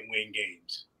know can't win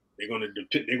games. They're going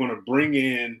to bring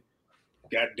in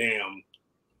goddamn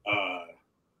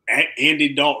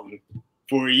Andy Dalton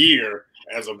for a year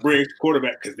as a bridge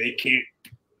quarterback because they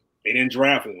didn't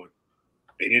draft one,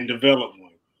 they didn't develop one.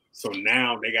 So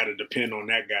now they got to depend on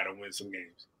that guy to win some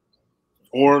games.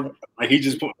 Or like he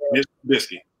just put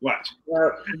Biscuit. Watch.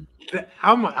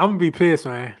 I'm gonna be pissed,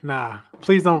 man. Nah,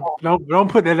 please don't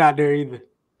put that out there either.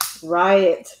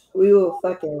 Riot. We will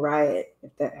fucking riot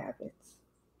if that happens.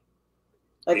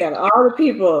 I got all the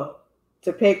people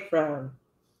to pick from.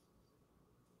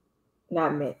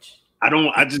 Not Mitch. I don't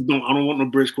want no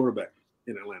bridge quarterback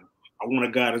in Atlanta. I want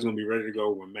a guy that's gonna be ready to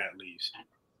go when Matt leaves.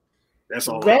 That's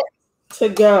all. Ready to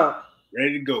go.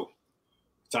 Ready to go.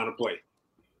 Time to play.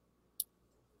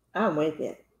 I'm with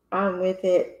it.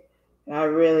 I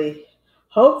really,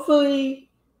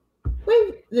 hopefully,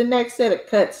 when the next set of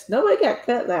cuts. Nobody got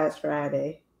cut last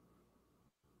Friday.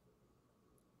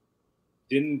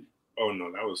 Oh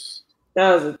no, that was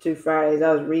the 2 Fridays.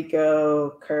 That was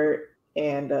Rico, Kurt,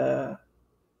 and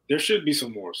there should be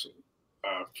some more soon.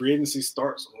 Free agency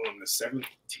starts on the 17th.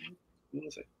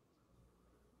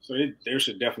 So there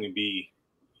should definitely be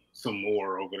some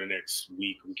more over the next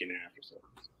week and a half or so.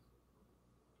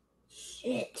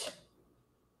 Shit.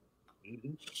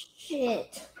 Mm-hmm.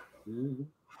 Shit. Mm-hmm.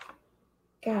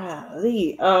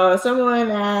 Golly.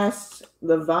 Someone asked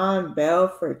Le'Veon Bell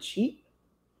for cheap.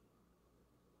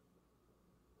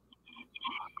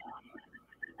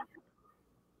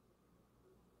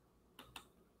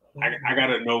 I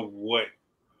gotta know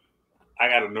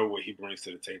what he brings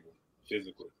to the table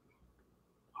physically.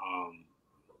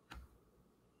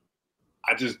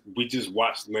 We just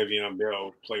watched Le'Veon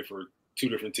Bell play for 2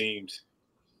 different teams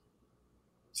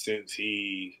since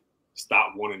he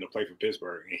stopped wanting to play for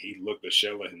Pittsburgh, and he looked a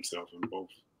shell of himself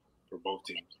for both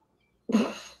teams.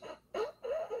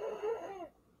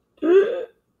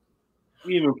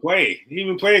 He even played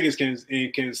against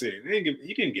Kansas City.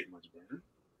 He didn't get much better.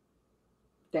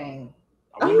 Dang.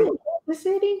 Oh, the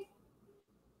city?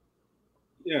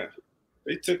 Yeah.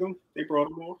 They took him. They brought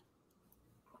him on.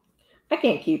 I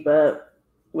can't keep up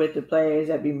with the players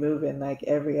that be moving like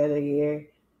every other year.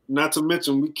 Not to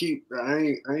mention, we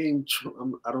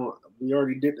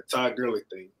already did the Todd Gurley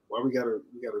thing. Why we gotta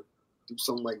do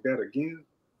something like that again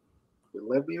with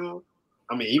Le'Veon?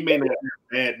 I mean, he may not have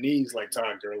bad knees like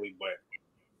Todd Gurley, but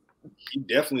he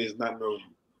definitely is not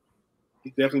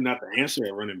he's definitely not the answer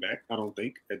at running back, I don't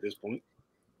think, at this point.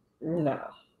 No.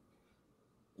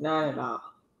 Not at all.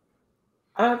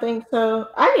 I don't think so.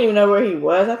 I didn't even know where he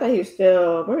was. I thought he was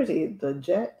still, where is he? The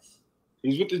Jets?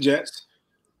 He's with the Jets.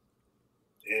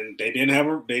 And they didn't have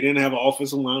an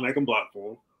offensive line that can block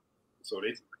for him. So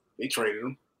they traded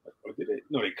him. Or did they?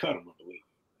 No, they cut him, I believe.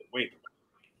 They waived him.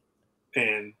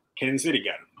 And Kansas City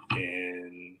got him.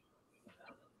 And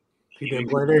he didn't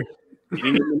play there. He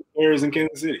didn't get any players in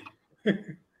Kansas City.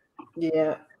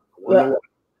 Yeah. Well,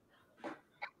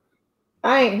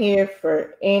 I ain't here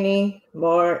for any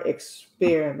more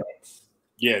experiments.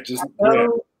 Yeah, just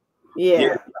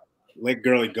yeah. Let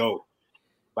Gurley go.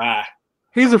 Bye.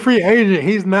 He's a free agent.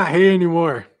 He's not here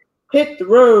anymore. Hit the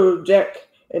road, Jack,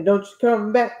 and don't you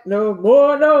come back no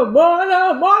more, no more,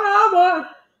 no more, no more.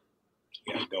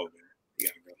 You gotta go, man.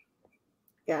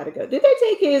 You Gotta go. Did they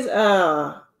take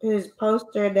his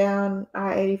poster down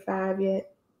I-85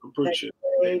 yet? I'm pretty sure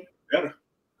they better.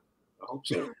 I hope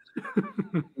so.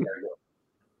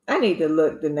 I need to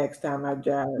look the next time I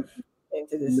drive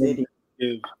into the city.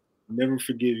 Never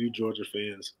forgive you Georgia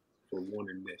fans for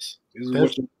wanting this. This is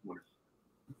what you wanted.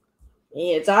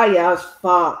 Yeah, it's all y'all's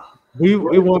fault. We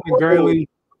wanted Gurley.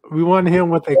 We wanted him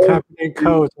with a competent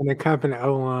coach and a competent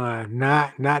O-line,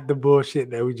 not the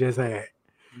bullshit that we just had.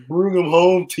 Bring him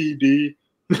home, TD.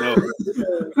 No.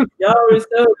 Y'all were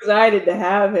so excited to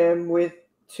have him with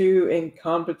two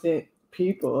incompetent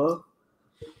people.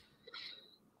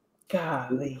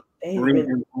 Golly. Bring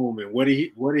him home. And what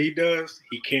he does,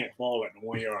 he can't fall at the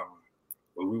 1 yard line.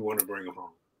 But we want to bring him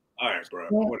home. All right, bro.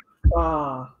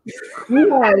 You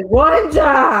had one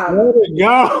job. Let it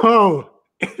go.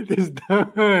 It is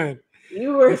done.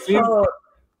 You were told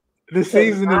the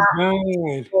season is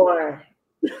done.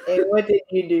 And what did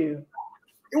you do?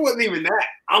 It wasn't even that.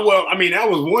 That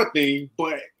was one thing,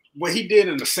 but what he did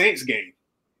in the Saints game.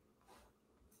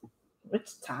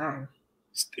 Which time?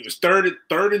 It was third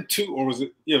and 2, or was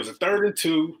it? Yeah, it was a 3rd and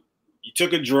 2. He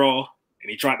took a draw and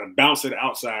he tried to bounce it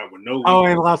outside with no. Oh,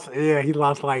 he lost. Yeah, he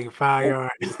lost like 5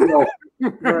 yards. What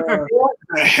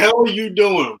the hell are you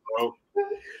doing, bro?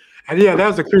 And yeah, that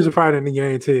was a crucial part in the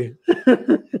game too.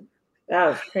 That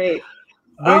was great.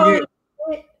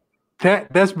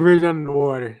 That's bridge under the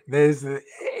water. He's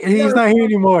not here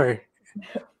anymore.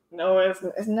 No,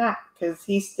 it's not, because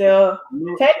he's still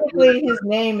technically his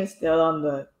name is still on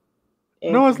the.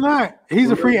 No, it's not.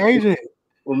 He's a free agent.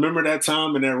 Remember that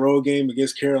time in that road game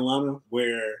against Carolina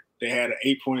where they had an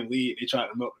 8-point lead? They tried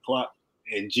to milk the clock,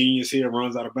 and Genius here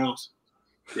runs out of bounds.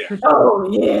 Yeah. Oh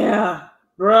yeah,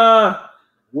 bruh.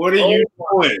 What are you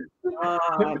doing?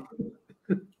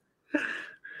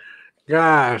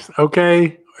 Guys,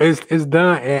 okay, it's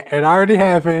done. It already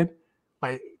happened.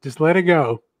 Like, just let it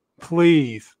go,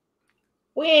 please.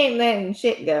 We ain't letting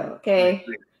shit go, okay?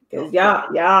 Because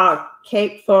y'all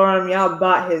caped for him. Y'all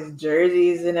bought his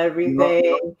jerseys and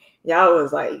everything. Y'all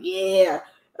was like, yeah.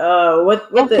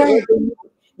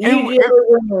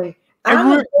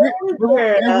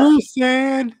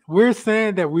 We're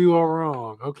saying that we were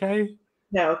wrong, okay?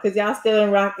 No, because y'all still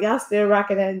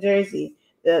rocking that jersey.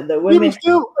 The women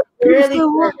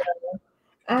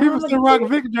people still rock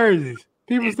Vic jerseys.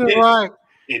 People still rock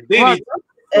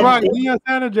Deion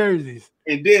Sanders jerseys.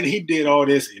 And then he did all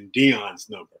this in Deion's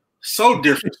number. So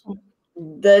different.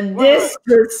 The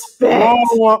disrespect.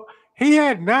 Well, he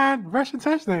had 9 rushing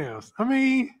touchdowns. I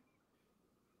mean,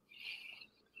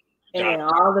 and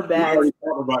all the bad. We already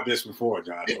talked about this before,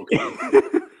 Josh.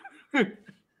 Okay.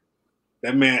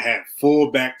 That man had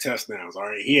full back touchdowns. All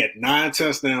right, he had 9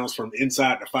 touchdowns from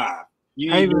inside the 5.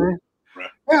 Hey, man.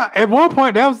 Yeah, at one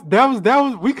point that was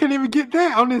we couldn't even get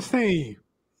that on this team.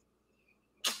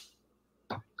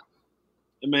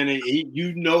 Man,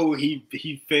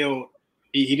 he failed.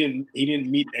 He didn't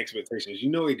meet expectations. You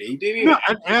know he did. He didn't. No,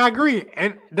 and I agree,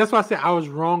 and that's why I said I was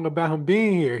wrong about him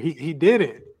being here. He did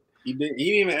it. He didn't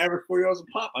even average 4 yards a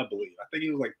pop. I believe. I think he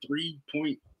was like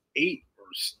 3.8 or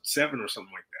 7 or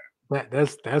something like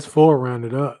that. That's 4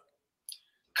 rounded up.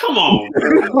 Come on.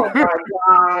 Oh my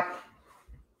God.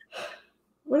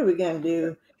 What are we gonna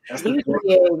do? That's the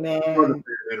man.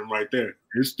 Right there.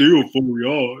 It's still 4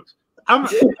 yards. I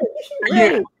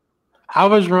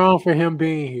was wrong for him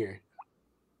being here.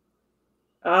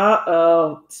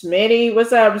 Smitty,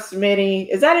 what's up, Smitty?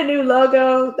 Is that a new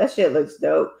logo? That shit looks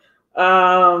dope.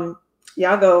 Y'all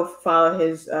go follow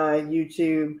his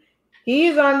YouTube.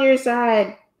 He's on your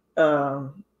side.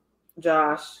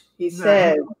 Josh. He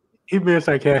said he being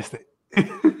sarcastic.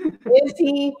 Is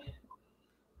he?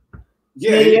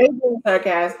 Yeah, you're being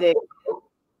sarcastic.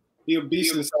 He'll be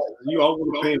inside. You all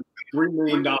want to pay him $3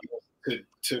 million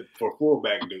for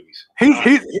fullback duties.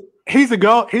 He's a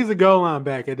goal line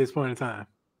back at this point in time.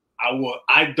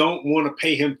 I don't want to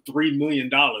pay him $3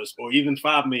 million or even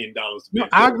 $5 million. No,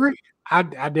 I agree. I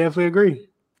definitely agree.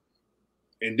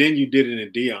 And then you did it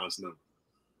in Deion's number.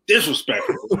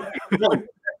 Disrespectful.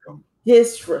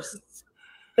 Disrespect.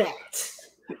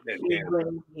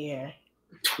 Yeah.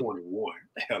 21.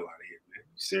 The hell out of here, man. You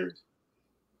serious?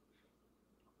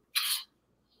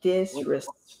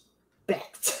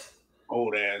 Disrespect.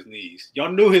 Old ass knees.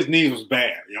 Y'all knew his knees was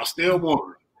bad. Y'all still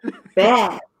want him.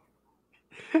 Bad.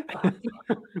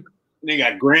 They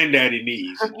got granddaddy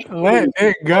knees. Let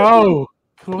it go.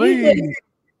 Please.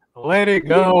 Let it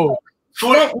go.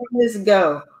 Let this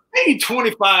go. Maybe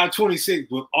 25,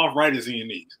 26 with arthritis in your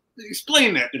knees.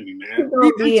 Explain that to me, man.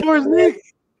 He tore his knee.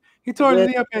 He tore his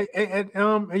knee up at UGA. I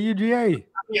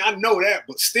mean, I know that,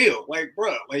 but still, like,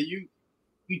 bro, like you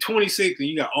 26 and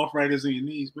you got arthritis in your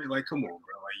knees, man. Like, come on, bro.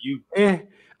 Like you. Yeah.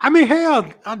 I mean, hell,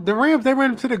 the Rams, they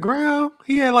ran him to the ground.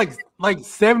 He had like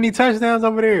 70 touchdowns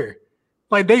over there.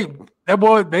 Like they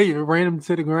ran him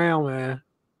to the ground, man.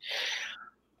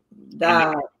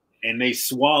 And they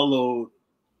swallowed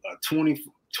a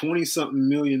 20-something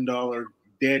million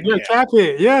dead cap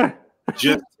hit, yeah.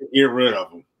 Just to get rid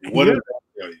of him. What did that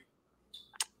tell you?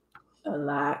 A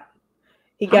lot.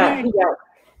 He got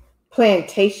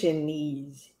plantation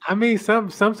knees. I mean,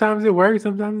 sometimes it works,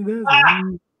 sometimes it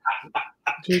doesn't.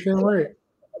 Just didn't work.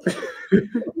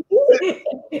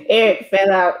 Eric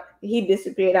fell out. He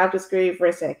disappeared off the screen for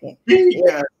a second. He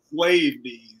got slave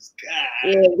knees.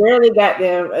 God. Yeah, rarely got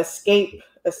them escape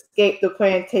the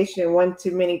plantation one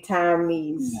too many time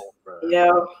knees. You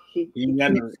know, he ain't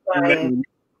got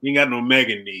no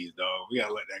Megan knees, dog. We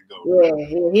gotta let that go. Yeah,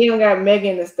 he don't got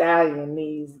Megan Thee Stallion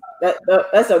knees.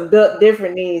 That's a built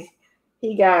different knees.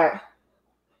 He got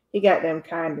them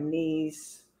kind of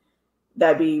knees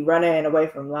that be running away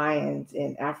from lions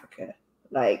in Africa.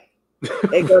 Like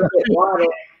they go to get water.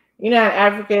 You know, in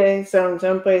Africa,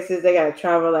 some places they gotta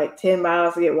travel like 10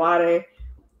 miles to get water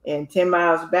and 10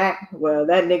 miles back. Well,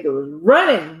 that nigga was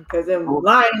running because them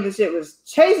lions and shit was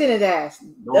chasing his ass.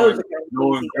 He'll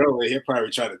probably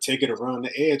try to take it around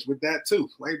the edge with that too.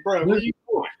 Like, bro, what are you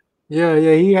doing? Yeah,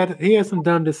 he had some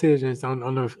dumb decisions on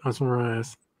some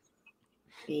runs.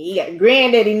 He got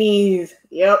granddaddy knees.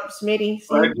 Yep, Smitty.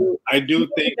 I do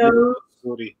think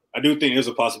there's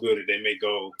a possibility they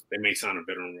may sign a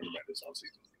veteran running back this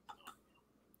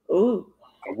offseason. Ooh.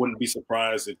 I wouldn't be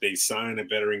surprised if they sign a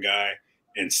veteran guy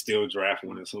and still draft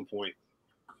one at some point.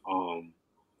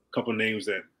 Couple names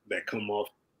that come off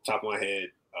the top of my head,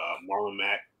 Marlon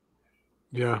Mack.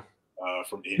 Yeah.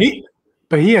 From Indy.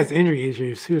 But he has injury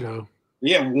issues too, though.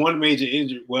 He had one major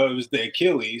injury. Well, it was the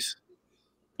Achilles,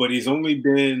 but he's only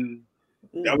been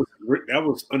that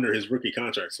was under his rookie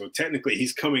contract. So technically,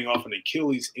 he's coming off an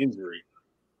Achilles injury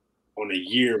on a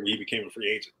year where he became a free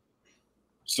agent.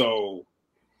 So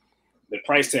the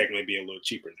price tag may be a little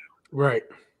cheaper now. Right.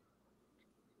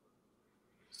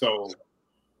 So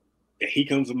if he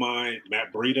comes to mind,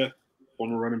 Matt Breida,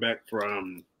 former running back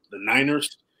from the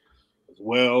Niners as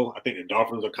well. I think the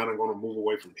Dolphins are kind of going to move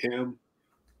away from him.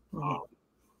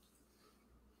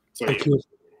 The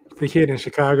kid in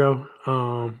Chicago,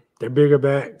 their bigger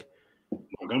back.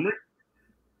 Montgomery?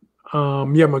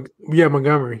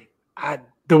 Montgomery.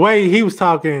 The way he was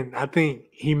talking, I think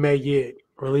he may get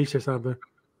released or something.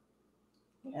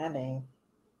 Yeah, dang.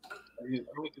 I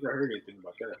don't think I heard anything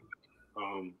about that.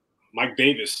 Mike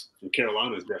Davis from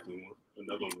Carolina is definitely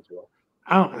another one as well.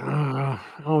 I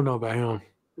don't know about him.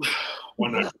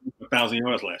 Why not 1,000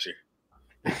 yards last year?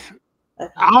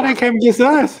 All that came against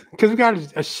us because we got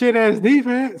a shit ass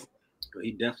defense. But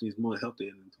he definitely is more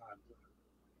healthy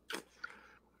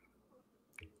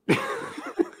than time.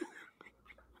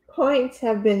 Points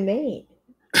have been made.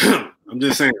 I'm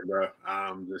just saying, bro.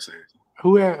 I'm just saying.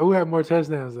 Who had more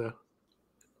touchdowns though?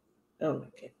 Oh my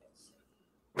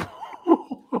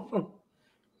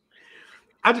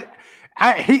goodness.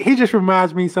 He just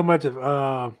reminds me so much of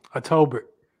a Tolbert,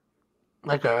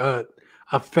 like a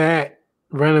fat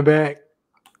running back.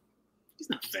 He's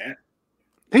not fat.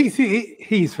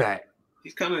 He's fat.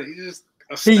 He's just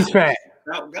a fat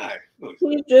stout guy. Look,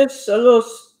 he's just a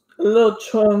little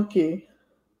chunky.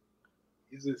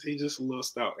 He's just a little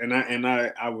stout. And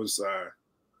I was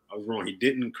wrong. He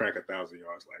didn't crack 1,000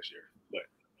 yards last year, but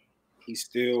he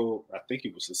still, I think he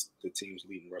was the team's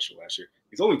leading rusher last year.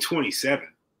 He's only 27.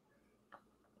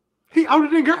 He older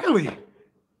than Gurley.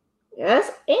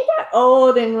 Yes, ain't that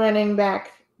old and running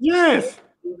back? Yes.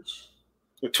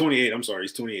 28. I'm sorry,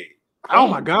 he's 28. Oh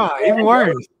my God, even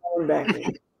worse. Back.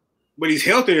 But he's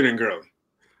healthier than Gurley.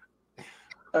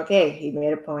 Okay, he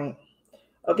made a point.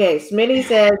 Okay, Smitty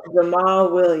says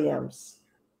Jamal Williams.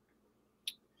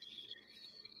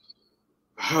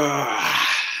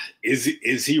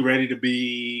 Is he ready to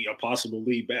be a possible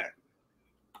lead back?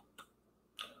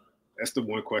 That's the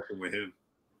one question with him.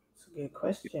 That's a good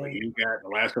question. You got the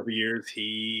last couple of years,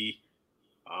 he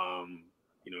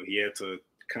had to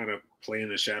kind of play in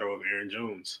the shadow of Aaron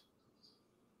Jones.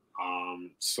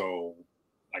 So,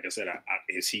 like I said,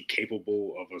 is he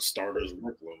capable of a starter's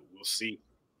workload? We'll see.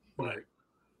 But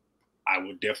I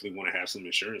would definitely want to have some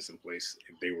insurance in place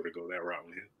if they were to go that route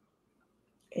with him.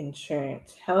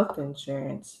 Insurance, health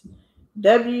insurance,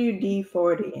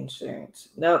 WD-40 insurance.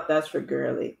 Nope, that's for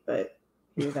Gurley, but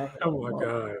he's not. Oh my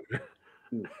God.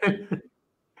 It's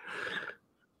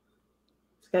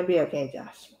gonna be okay,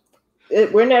 Josh.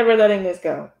 We're never letting this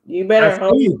go. You better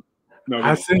hope.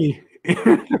 I see.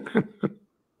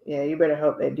 Yeah, you better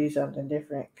hope they do something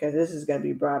different because this is gonna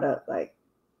be brought up like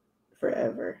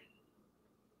forever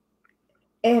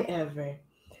and ever.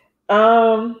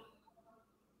 Oh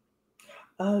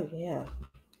yeah,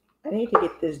 I need to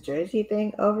get this jersey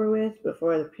thing over with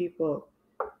before the people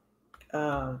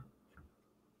try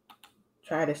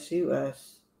to sue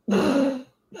us. I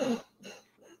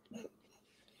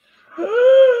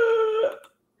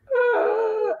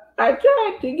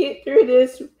tried to get through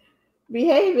this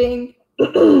behaving.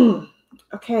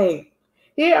 Okay,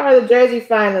 here are the jersey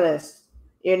finalists.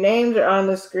 Your names are on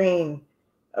the screen.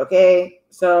 Okay,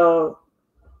 so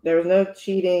there was no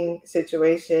cheating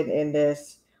situation in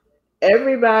this.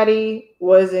 Everybody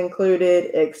was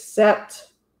included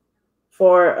except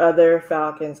for other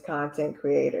Falcons content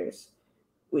creators.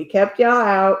 We kept y'all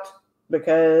out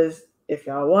because if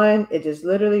y'all won, it just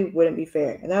literally wouldn't be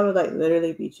fair. And that would like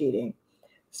literally be cheating.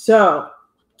 So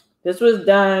this was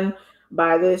done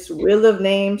by this Wheel of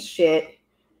Names shit,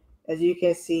 as you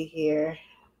can see here.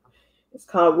 It's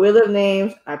called Wheel of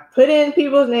Names. I put in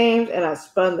people's names and I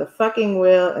spun the fucking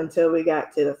wheel until we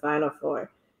got to the final four.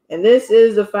 And this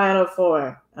is the final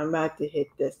four. I'm about to hit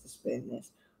this to spin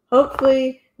this.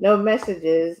 Hopefully, no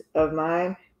messages of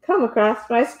mine come across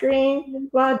my screen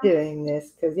while doing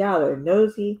this because y'all are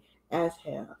nosy as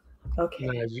hell. Okay.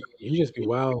 Nah, you just be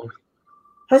wild.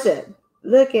 Hush it.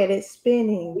 Look at it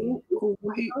spinning.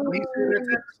 What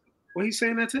he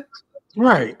saying that text?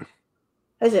 Right.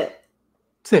 Hush it.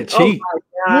 Said cheat. Oh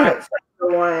my God.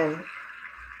 One.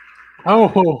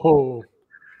 Oh.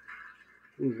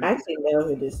 I actually know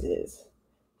who this is.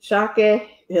 Shaka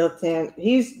Hilton.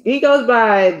 He goes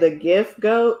by the Gift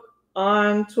Goat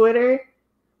on Twitter,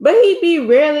 but he be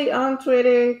rarely on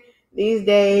Twitter these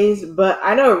days. But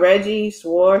I know Reggie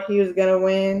swore he was gonna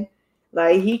win.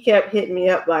 Like he kept hitting me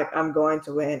up like I'm going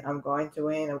to win, I'm going to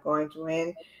win, I'm going to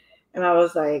win. And I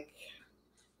was like,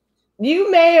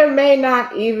 you may or may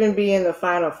not even be in the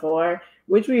final four,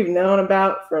 which we've known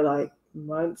about for like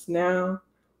months now,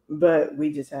 but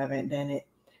we just haven't done it.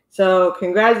 So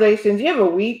congratulations. You have a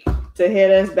week to hit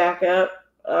us back up,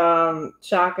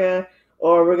 Shaka,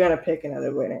 or we're going to pick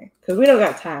another winner because we don't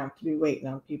got time to be waiting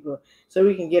on people so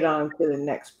we can get on to the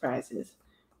next prizes.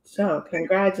 So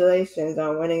congratulations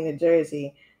on winning the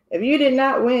jersey. If you did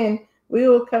not win, we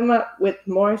will come up with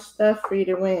more stuff for you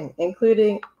to win,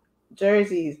 including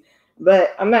jerseys.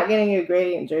 But I'm not getting you a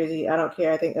gradient jersey. I don't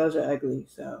care. I think those are ugly.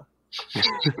 So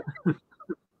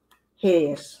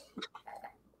hideous.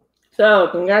 So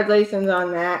congratulations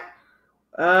on that.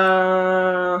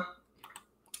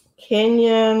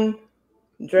 Kenyon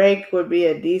Drake would be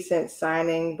a decent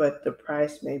signing, but the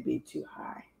price may be too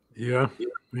high. Yeah.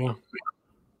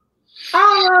 I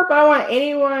don't know if I want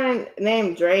anyone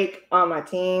named Drake on my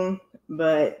team,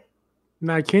 but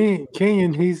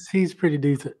Kenyon, he's pretty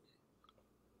decent.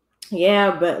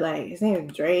 Yeah, but like his name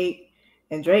is Drake,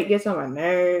 and Drake gets on my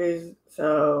nerves.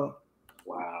 So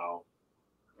wow,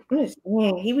 I'm just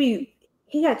saying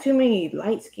he got too many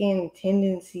light skin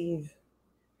tendencies.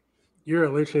 You're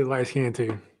literally light skinned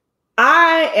too.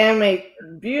 I am a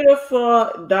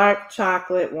beautiful dark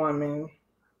chocolate woman.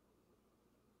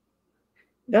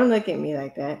 Don't look at me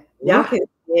like that. Y'all can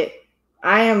see it.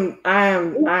 I am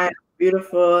a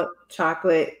beautiful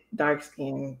chocolate dark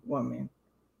skinned woman.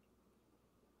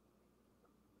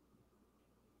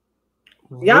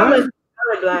 Y'all must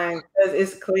be colorblind because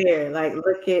it's clear. Like,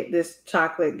 look at this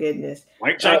chocolate goodness.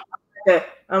 White chocolate.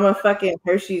 I'm a fucking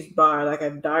Hershey's bar, like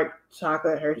a dark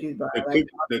chocolate Hershey's bar.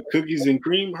 The cookies and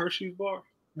cream Hershey's bar?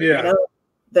 Yeah.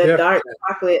 The dark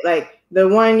chocolate, like the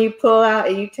one you pull out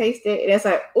and you taste it, and it's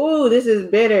like, ooh, this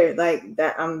is bitter. Like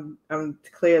that, I'm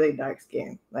clearly dark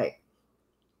skinned. Like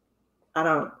I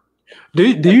don't. Do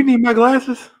you need my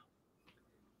glasses?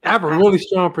 I have a really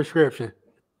strong prescription.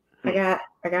 I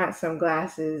got some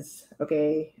glasses.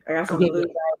 Okay, I got some blue light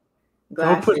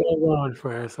Don't put glasses. that on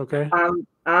for us, okay?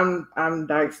 I'm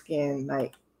dark skinned.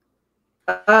 Like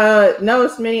no,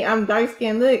 Smitty, I'm dark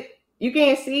skinned. Look, you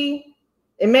can't see.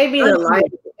 It may be the light.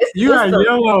 You are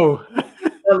yellow.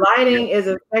 The lighting is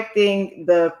affecting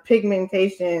the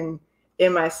pigmentation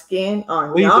in my skin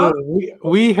on y'all.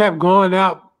 We have gone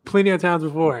out plenty of times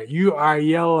before. You are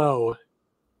yellow.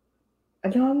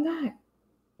 No, I'm not.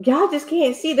 Y'all just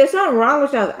can't see. There's something wrong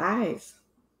with y'all's eyes.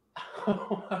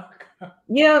 Oh my God.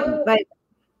 You know, like,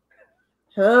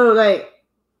 hello, like,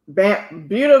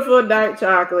 beautiful dark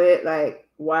chocolate. Like,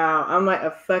 wow, I'm like a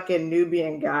fucking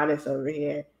Nubian goddess over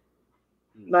here.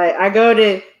 Like, I go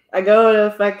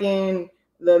to fucking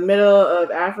the middle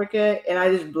of Africa and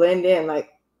I just blend in, like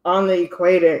on the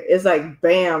equator. It's like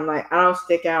bam, like I don't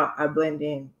stick out, I blend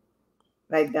in.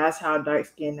 Like that's how dark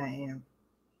skinned I am.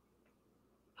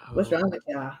 What's wrong with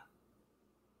y'all?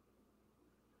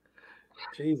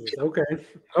 Jesus. Okay.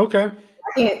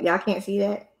 Y'all can't see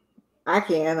that. I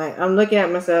can. Like I'm looking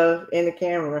at myself in the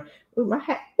camera. Ooh, my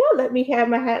hat. Y'all let me have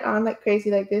my hat on like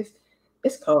crazy like this.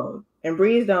 It's cold, and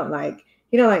Breeze don't like.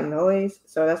 He don't like noise,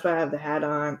 so that's why I have the hat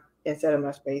on instead of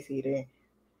my space heater.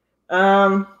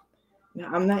 No,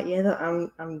 I'm not yellow.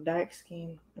 I'm dark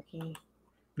skinned. Okay.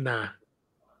 Nah.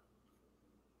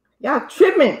 Y'all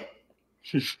tripping.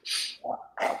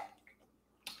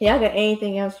 Y'all got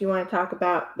anything else you want to talk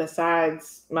about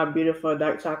besides my beautiful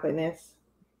dark chocolateness?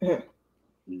 Nah.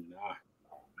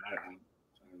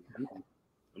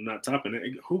 I'm not topping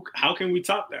it. How can we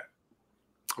top that?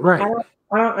 Right.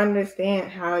 I don't understand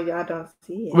how y'all don't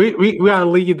see it. We gotta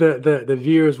leave the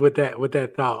viewers with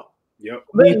that thought. Yep.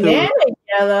 Banana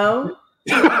yellow.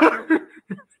 Damn.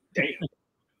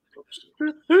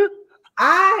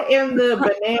 I am the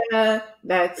banana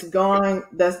that's gone.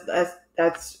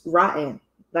 That's rotten.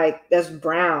 Like that's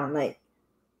brown. Like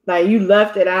you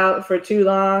left it out for too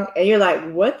long, and you're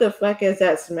like, "What the fuck is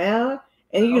that smell?"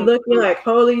 And you look, you're like,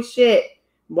 "Holy shit!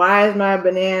 Why is my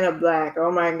banana black?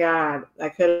 Oh my god! I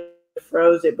could have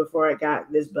froze it before it got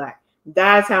this black."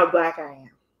 That's how black I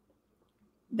am.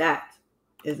 That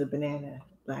is a banana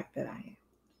black that I am.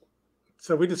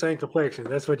 So we the same complexion.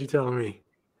 That's what you're telling me.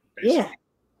 Yeah.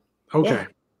 Okay. Yeah.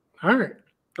 All right.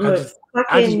 I just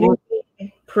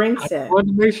princess. I wanted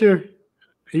to make sure.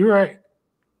 You're right.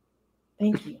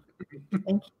 Thank you.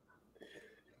 Thank you.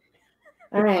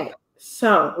 All right.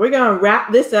 So we're gonna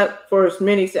wrap this up for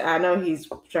Smitty. I know he's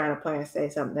trying to plan to say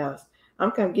something else. I'm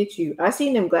gonna get you. I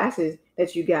seen them glasses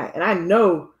that you got, and I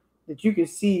know that you can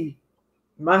see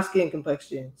my skin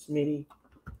complexion, Smitty.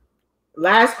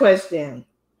 Last question.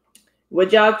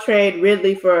 Would y'all trade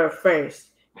Ridley for a first?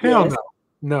 Hell yes.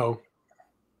 No.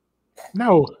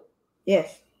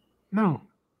 Yes. No.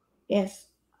 Yes.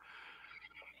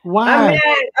 Why?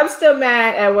 I'm still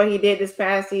mad at what he did this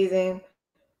past season.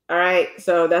 All right.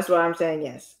 So that's why I'm saying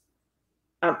yes.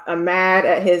 I'm mad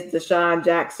at his Deshaun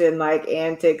Jackson like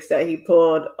antics that he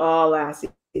pulled all last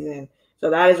season.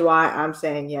 So that is why I'm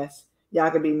saying yes.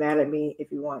 Y'all can be mad at me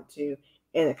if you want to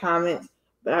in the comments,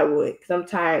 but I would because I'm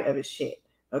tired of his shit.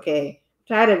 Okay.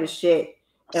 I'm tired of his shit.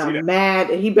 And I'm mad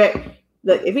that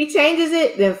look, if he changes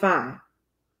it, then fine.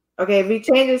 Okay, if he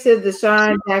changes his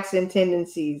Deshaun Jackson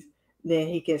tendencies, then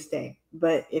he can stay.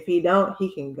 But if he don't,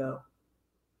 he can go.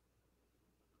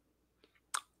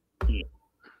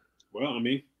 Well, I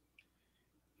mean,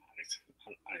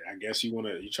 I guess you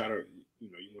try to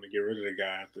get rid of the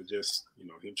guy after just him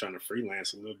trying to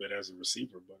freelance a little bit as a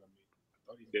receiver. But I mean, I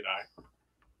thought he did.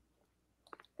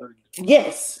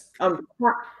 Yes, I'm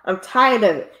tired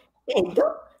of it. Hey,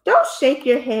 don't shake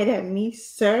your head at me,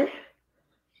 sir.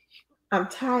 I'm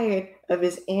tired of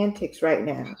his antics right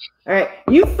now. All right,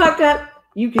 you fuck up,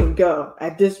 you can go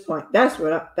at this point. That's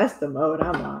the mode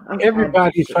I'm on.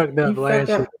 Everybody fucked up last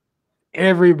year.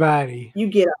 Everybody. You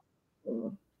get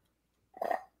up.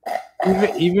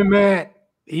 Even Matt,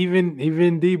 even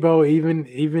Debo,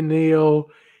 even Neil,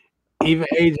 even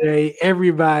AJ,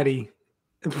 everybody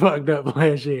fucked up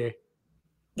last year.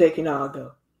 They can all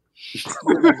go.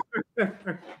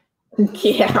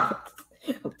 Yeah,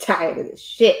 I'm tired of this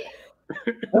shit.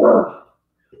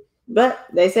 But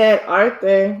they said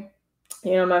Arthur,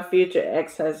 my future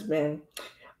ex-husband,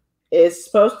 is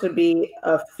supposed to be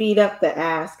a feet up the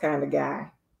ass kind of guy.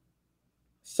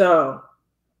 So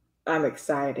I'm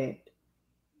excited.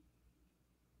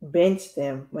 Bench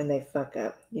them when they fuck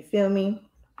up. You feel me?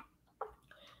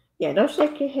 Yeah, don't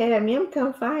shake your head at me. I'm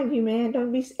come find you, man.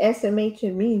 Don't be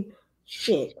SMHing me.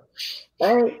 Shit.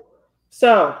 All right.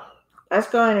 So let's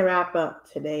go ahead and wrap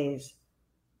up today's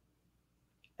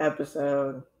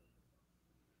episode.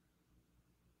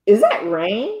 Is that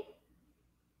rain?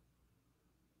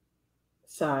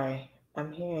 Sorry,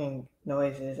 I'm hearing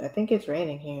noises. I think it's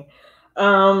raining here.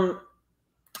 Yeah,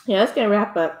 that's gonna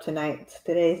wrap up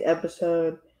today's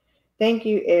episode. Thank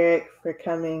you, Eric, for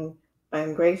coming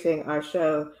and gracing our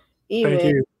show. Thank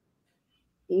you.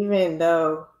 Even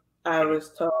though I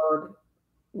was told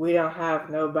we don't have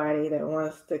nobody that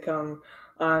wants to come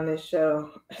on this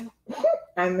show,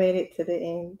 I made it to the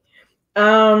end.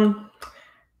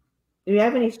 Do you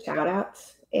have any shout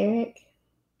outs, Eric?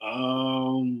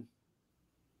 Nah,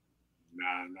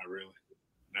 not really.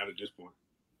 Not at this point.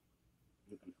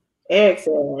 Eric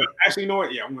said, actually, you know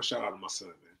what? Yeah, I'm gonna shout out to my son,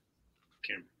 man.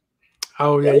 Cameron.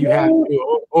 Oh yeah, you have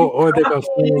to, or they're gonna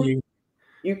stone you.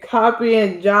 You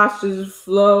copying Josh's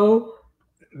flow.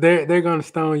 They're gonna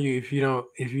stone you if you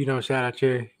don't shout out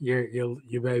your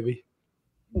baby.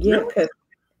 Yeah, because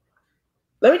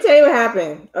let me tell you what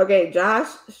happened. Okay, Josh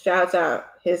shouts out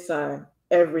his son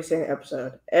every single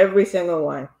episode, every single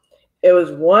one. It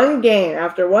was one game.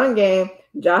 After one game,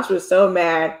 Josh was so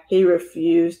mad he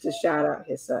refused to shout out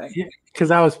his son. Yeah, because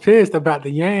I was pissed about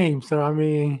the game. So I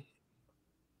mean,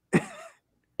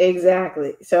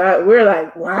 exactly. So we're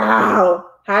like, wow,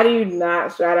 how do you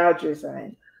not shout out your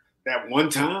son? That one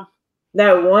time.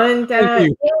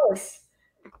 Yes.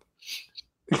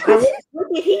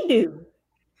 What did he do?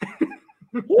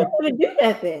 He didn't do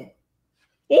nothing.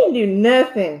 He didn't do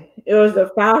nothing. It was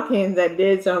the Falcons that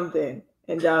did something.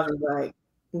 And Josh was like,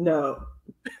 no.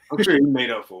 I'm sure he made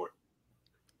up for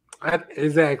it.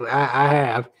 Exactly. I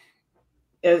have.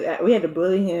 We had to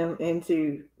bully him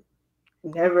into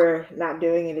never not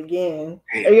doing it again.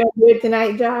 Damn. Are you going to do it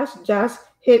tonight, Josh? Josh,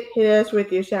 hit us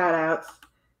with your shout outs.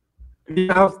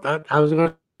 Yeah, I was going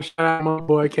to shout out my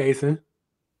boy Kason.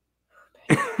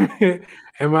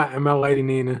 and my lady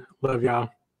Nina. Love y'all.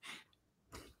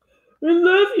 We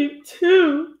love you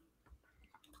too.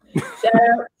 Shout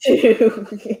out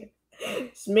to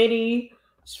Smitty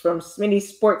from Smitty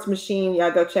Sports Machine.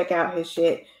 Y'all go check out his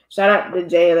shit. Shout out to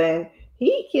Jalen.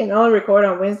 He can only record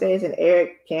on Wednesdays, and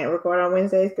Eric can't record on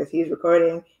Wednesdays because he's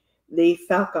recording the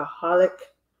Falcoholic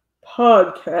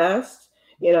podcast.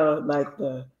 You know, like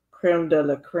the creme de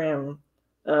la creme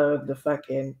of the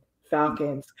fucking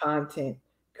Falcons content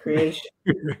creation.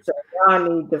 So y'all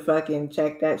need to fucking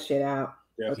check that shit out.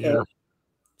 Okay. Yeah.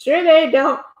 Sure, they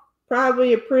don't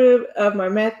probably approve of my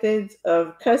methods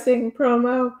of cussing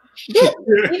promo. But,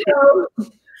 you know,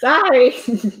 sorry.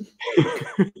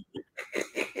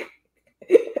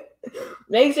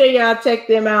 Make sure y'all check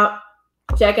them out.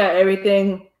 Check out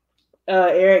everything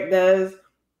Eric does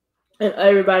and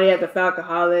everybody at the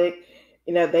Falcoholic.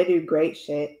 You know, they do great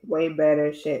shit, way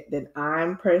better shit than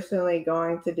I'm personally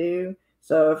going to do.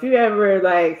 So if you ever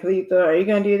like, Lethal, are you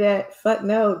going to do that? Fuck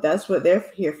no. That's what they're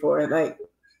here for. Like,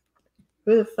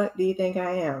 who the fuck do you think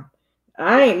I am?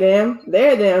 I ain't them.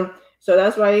 They're them. So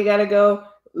that's why you got to go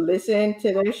listen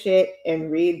to their shit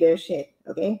and read their shit.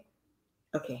 Okay?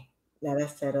 Okay. Now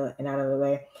that's settled and out of the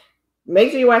way.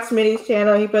 Make sure you watch Smitty's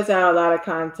channel. He puts out a lot of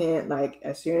content, like,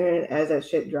 as soon as that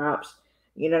shit drops.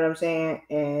 You know what I'm saying?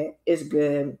 And it's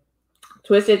good.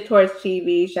 Twisted Towards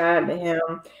TV. Shout out to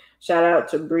him. Shout out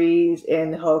to Breeze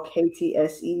and the whole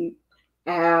KTSE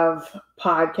Ave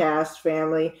podcast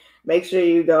family. Make sure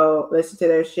you go listen to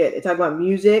their shit. They talk about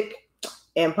music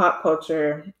and pop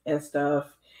culture and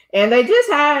stuff. And they just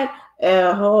had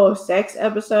a whole sex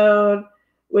episode,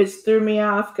 which threw me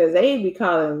off because they be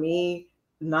calling me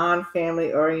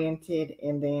non-family oriented,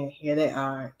 and then here they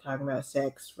are talking about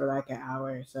sex for like an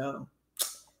hour. So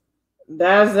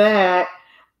that's that.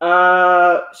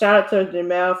 Shout out to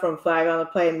Jamel from Flag on the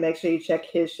Play. Make sure you check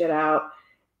his shit out.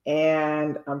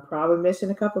 And I'm probably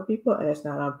missing a couple people, and it's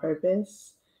not on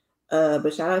purpose.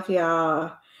 But shout out to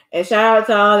y'all. And shout out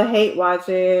to all the hate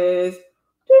watchers.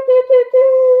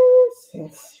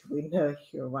 Since we know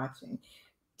you're watching.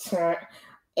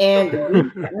 And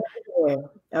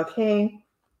okay.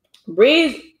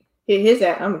 Breeze hit his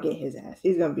ass. I'm gonna get his ass.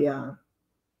 He's gonna be on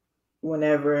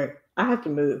whenever I have to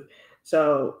move.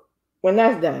 So when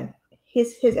that's done,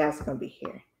 his ass is gonna be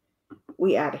here.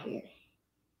 We out of here.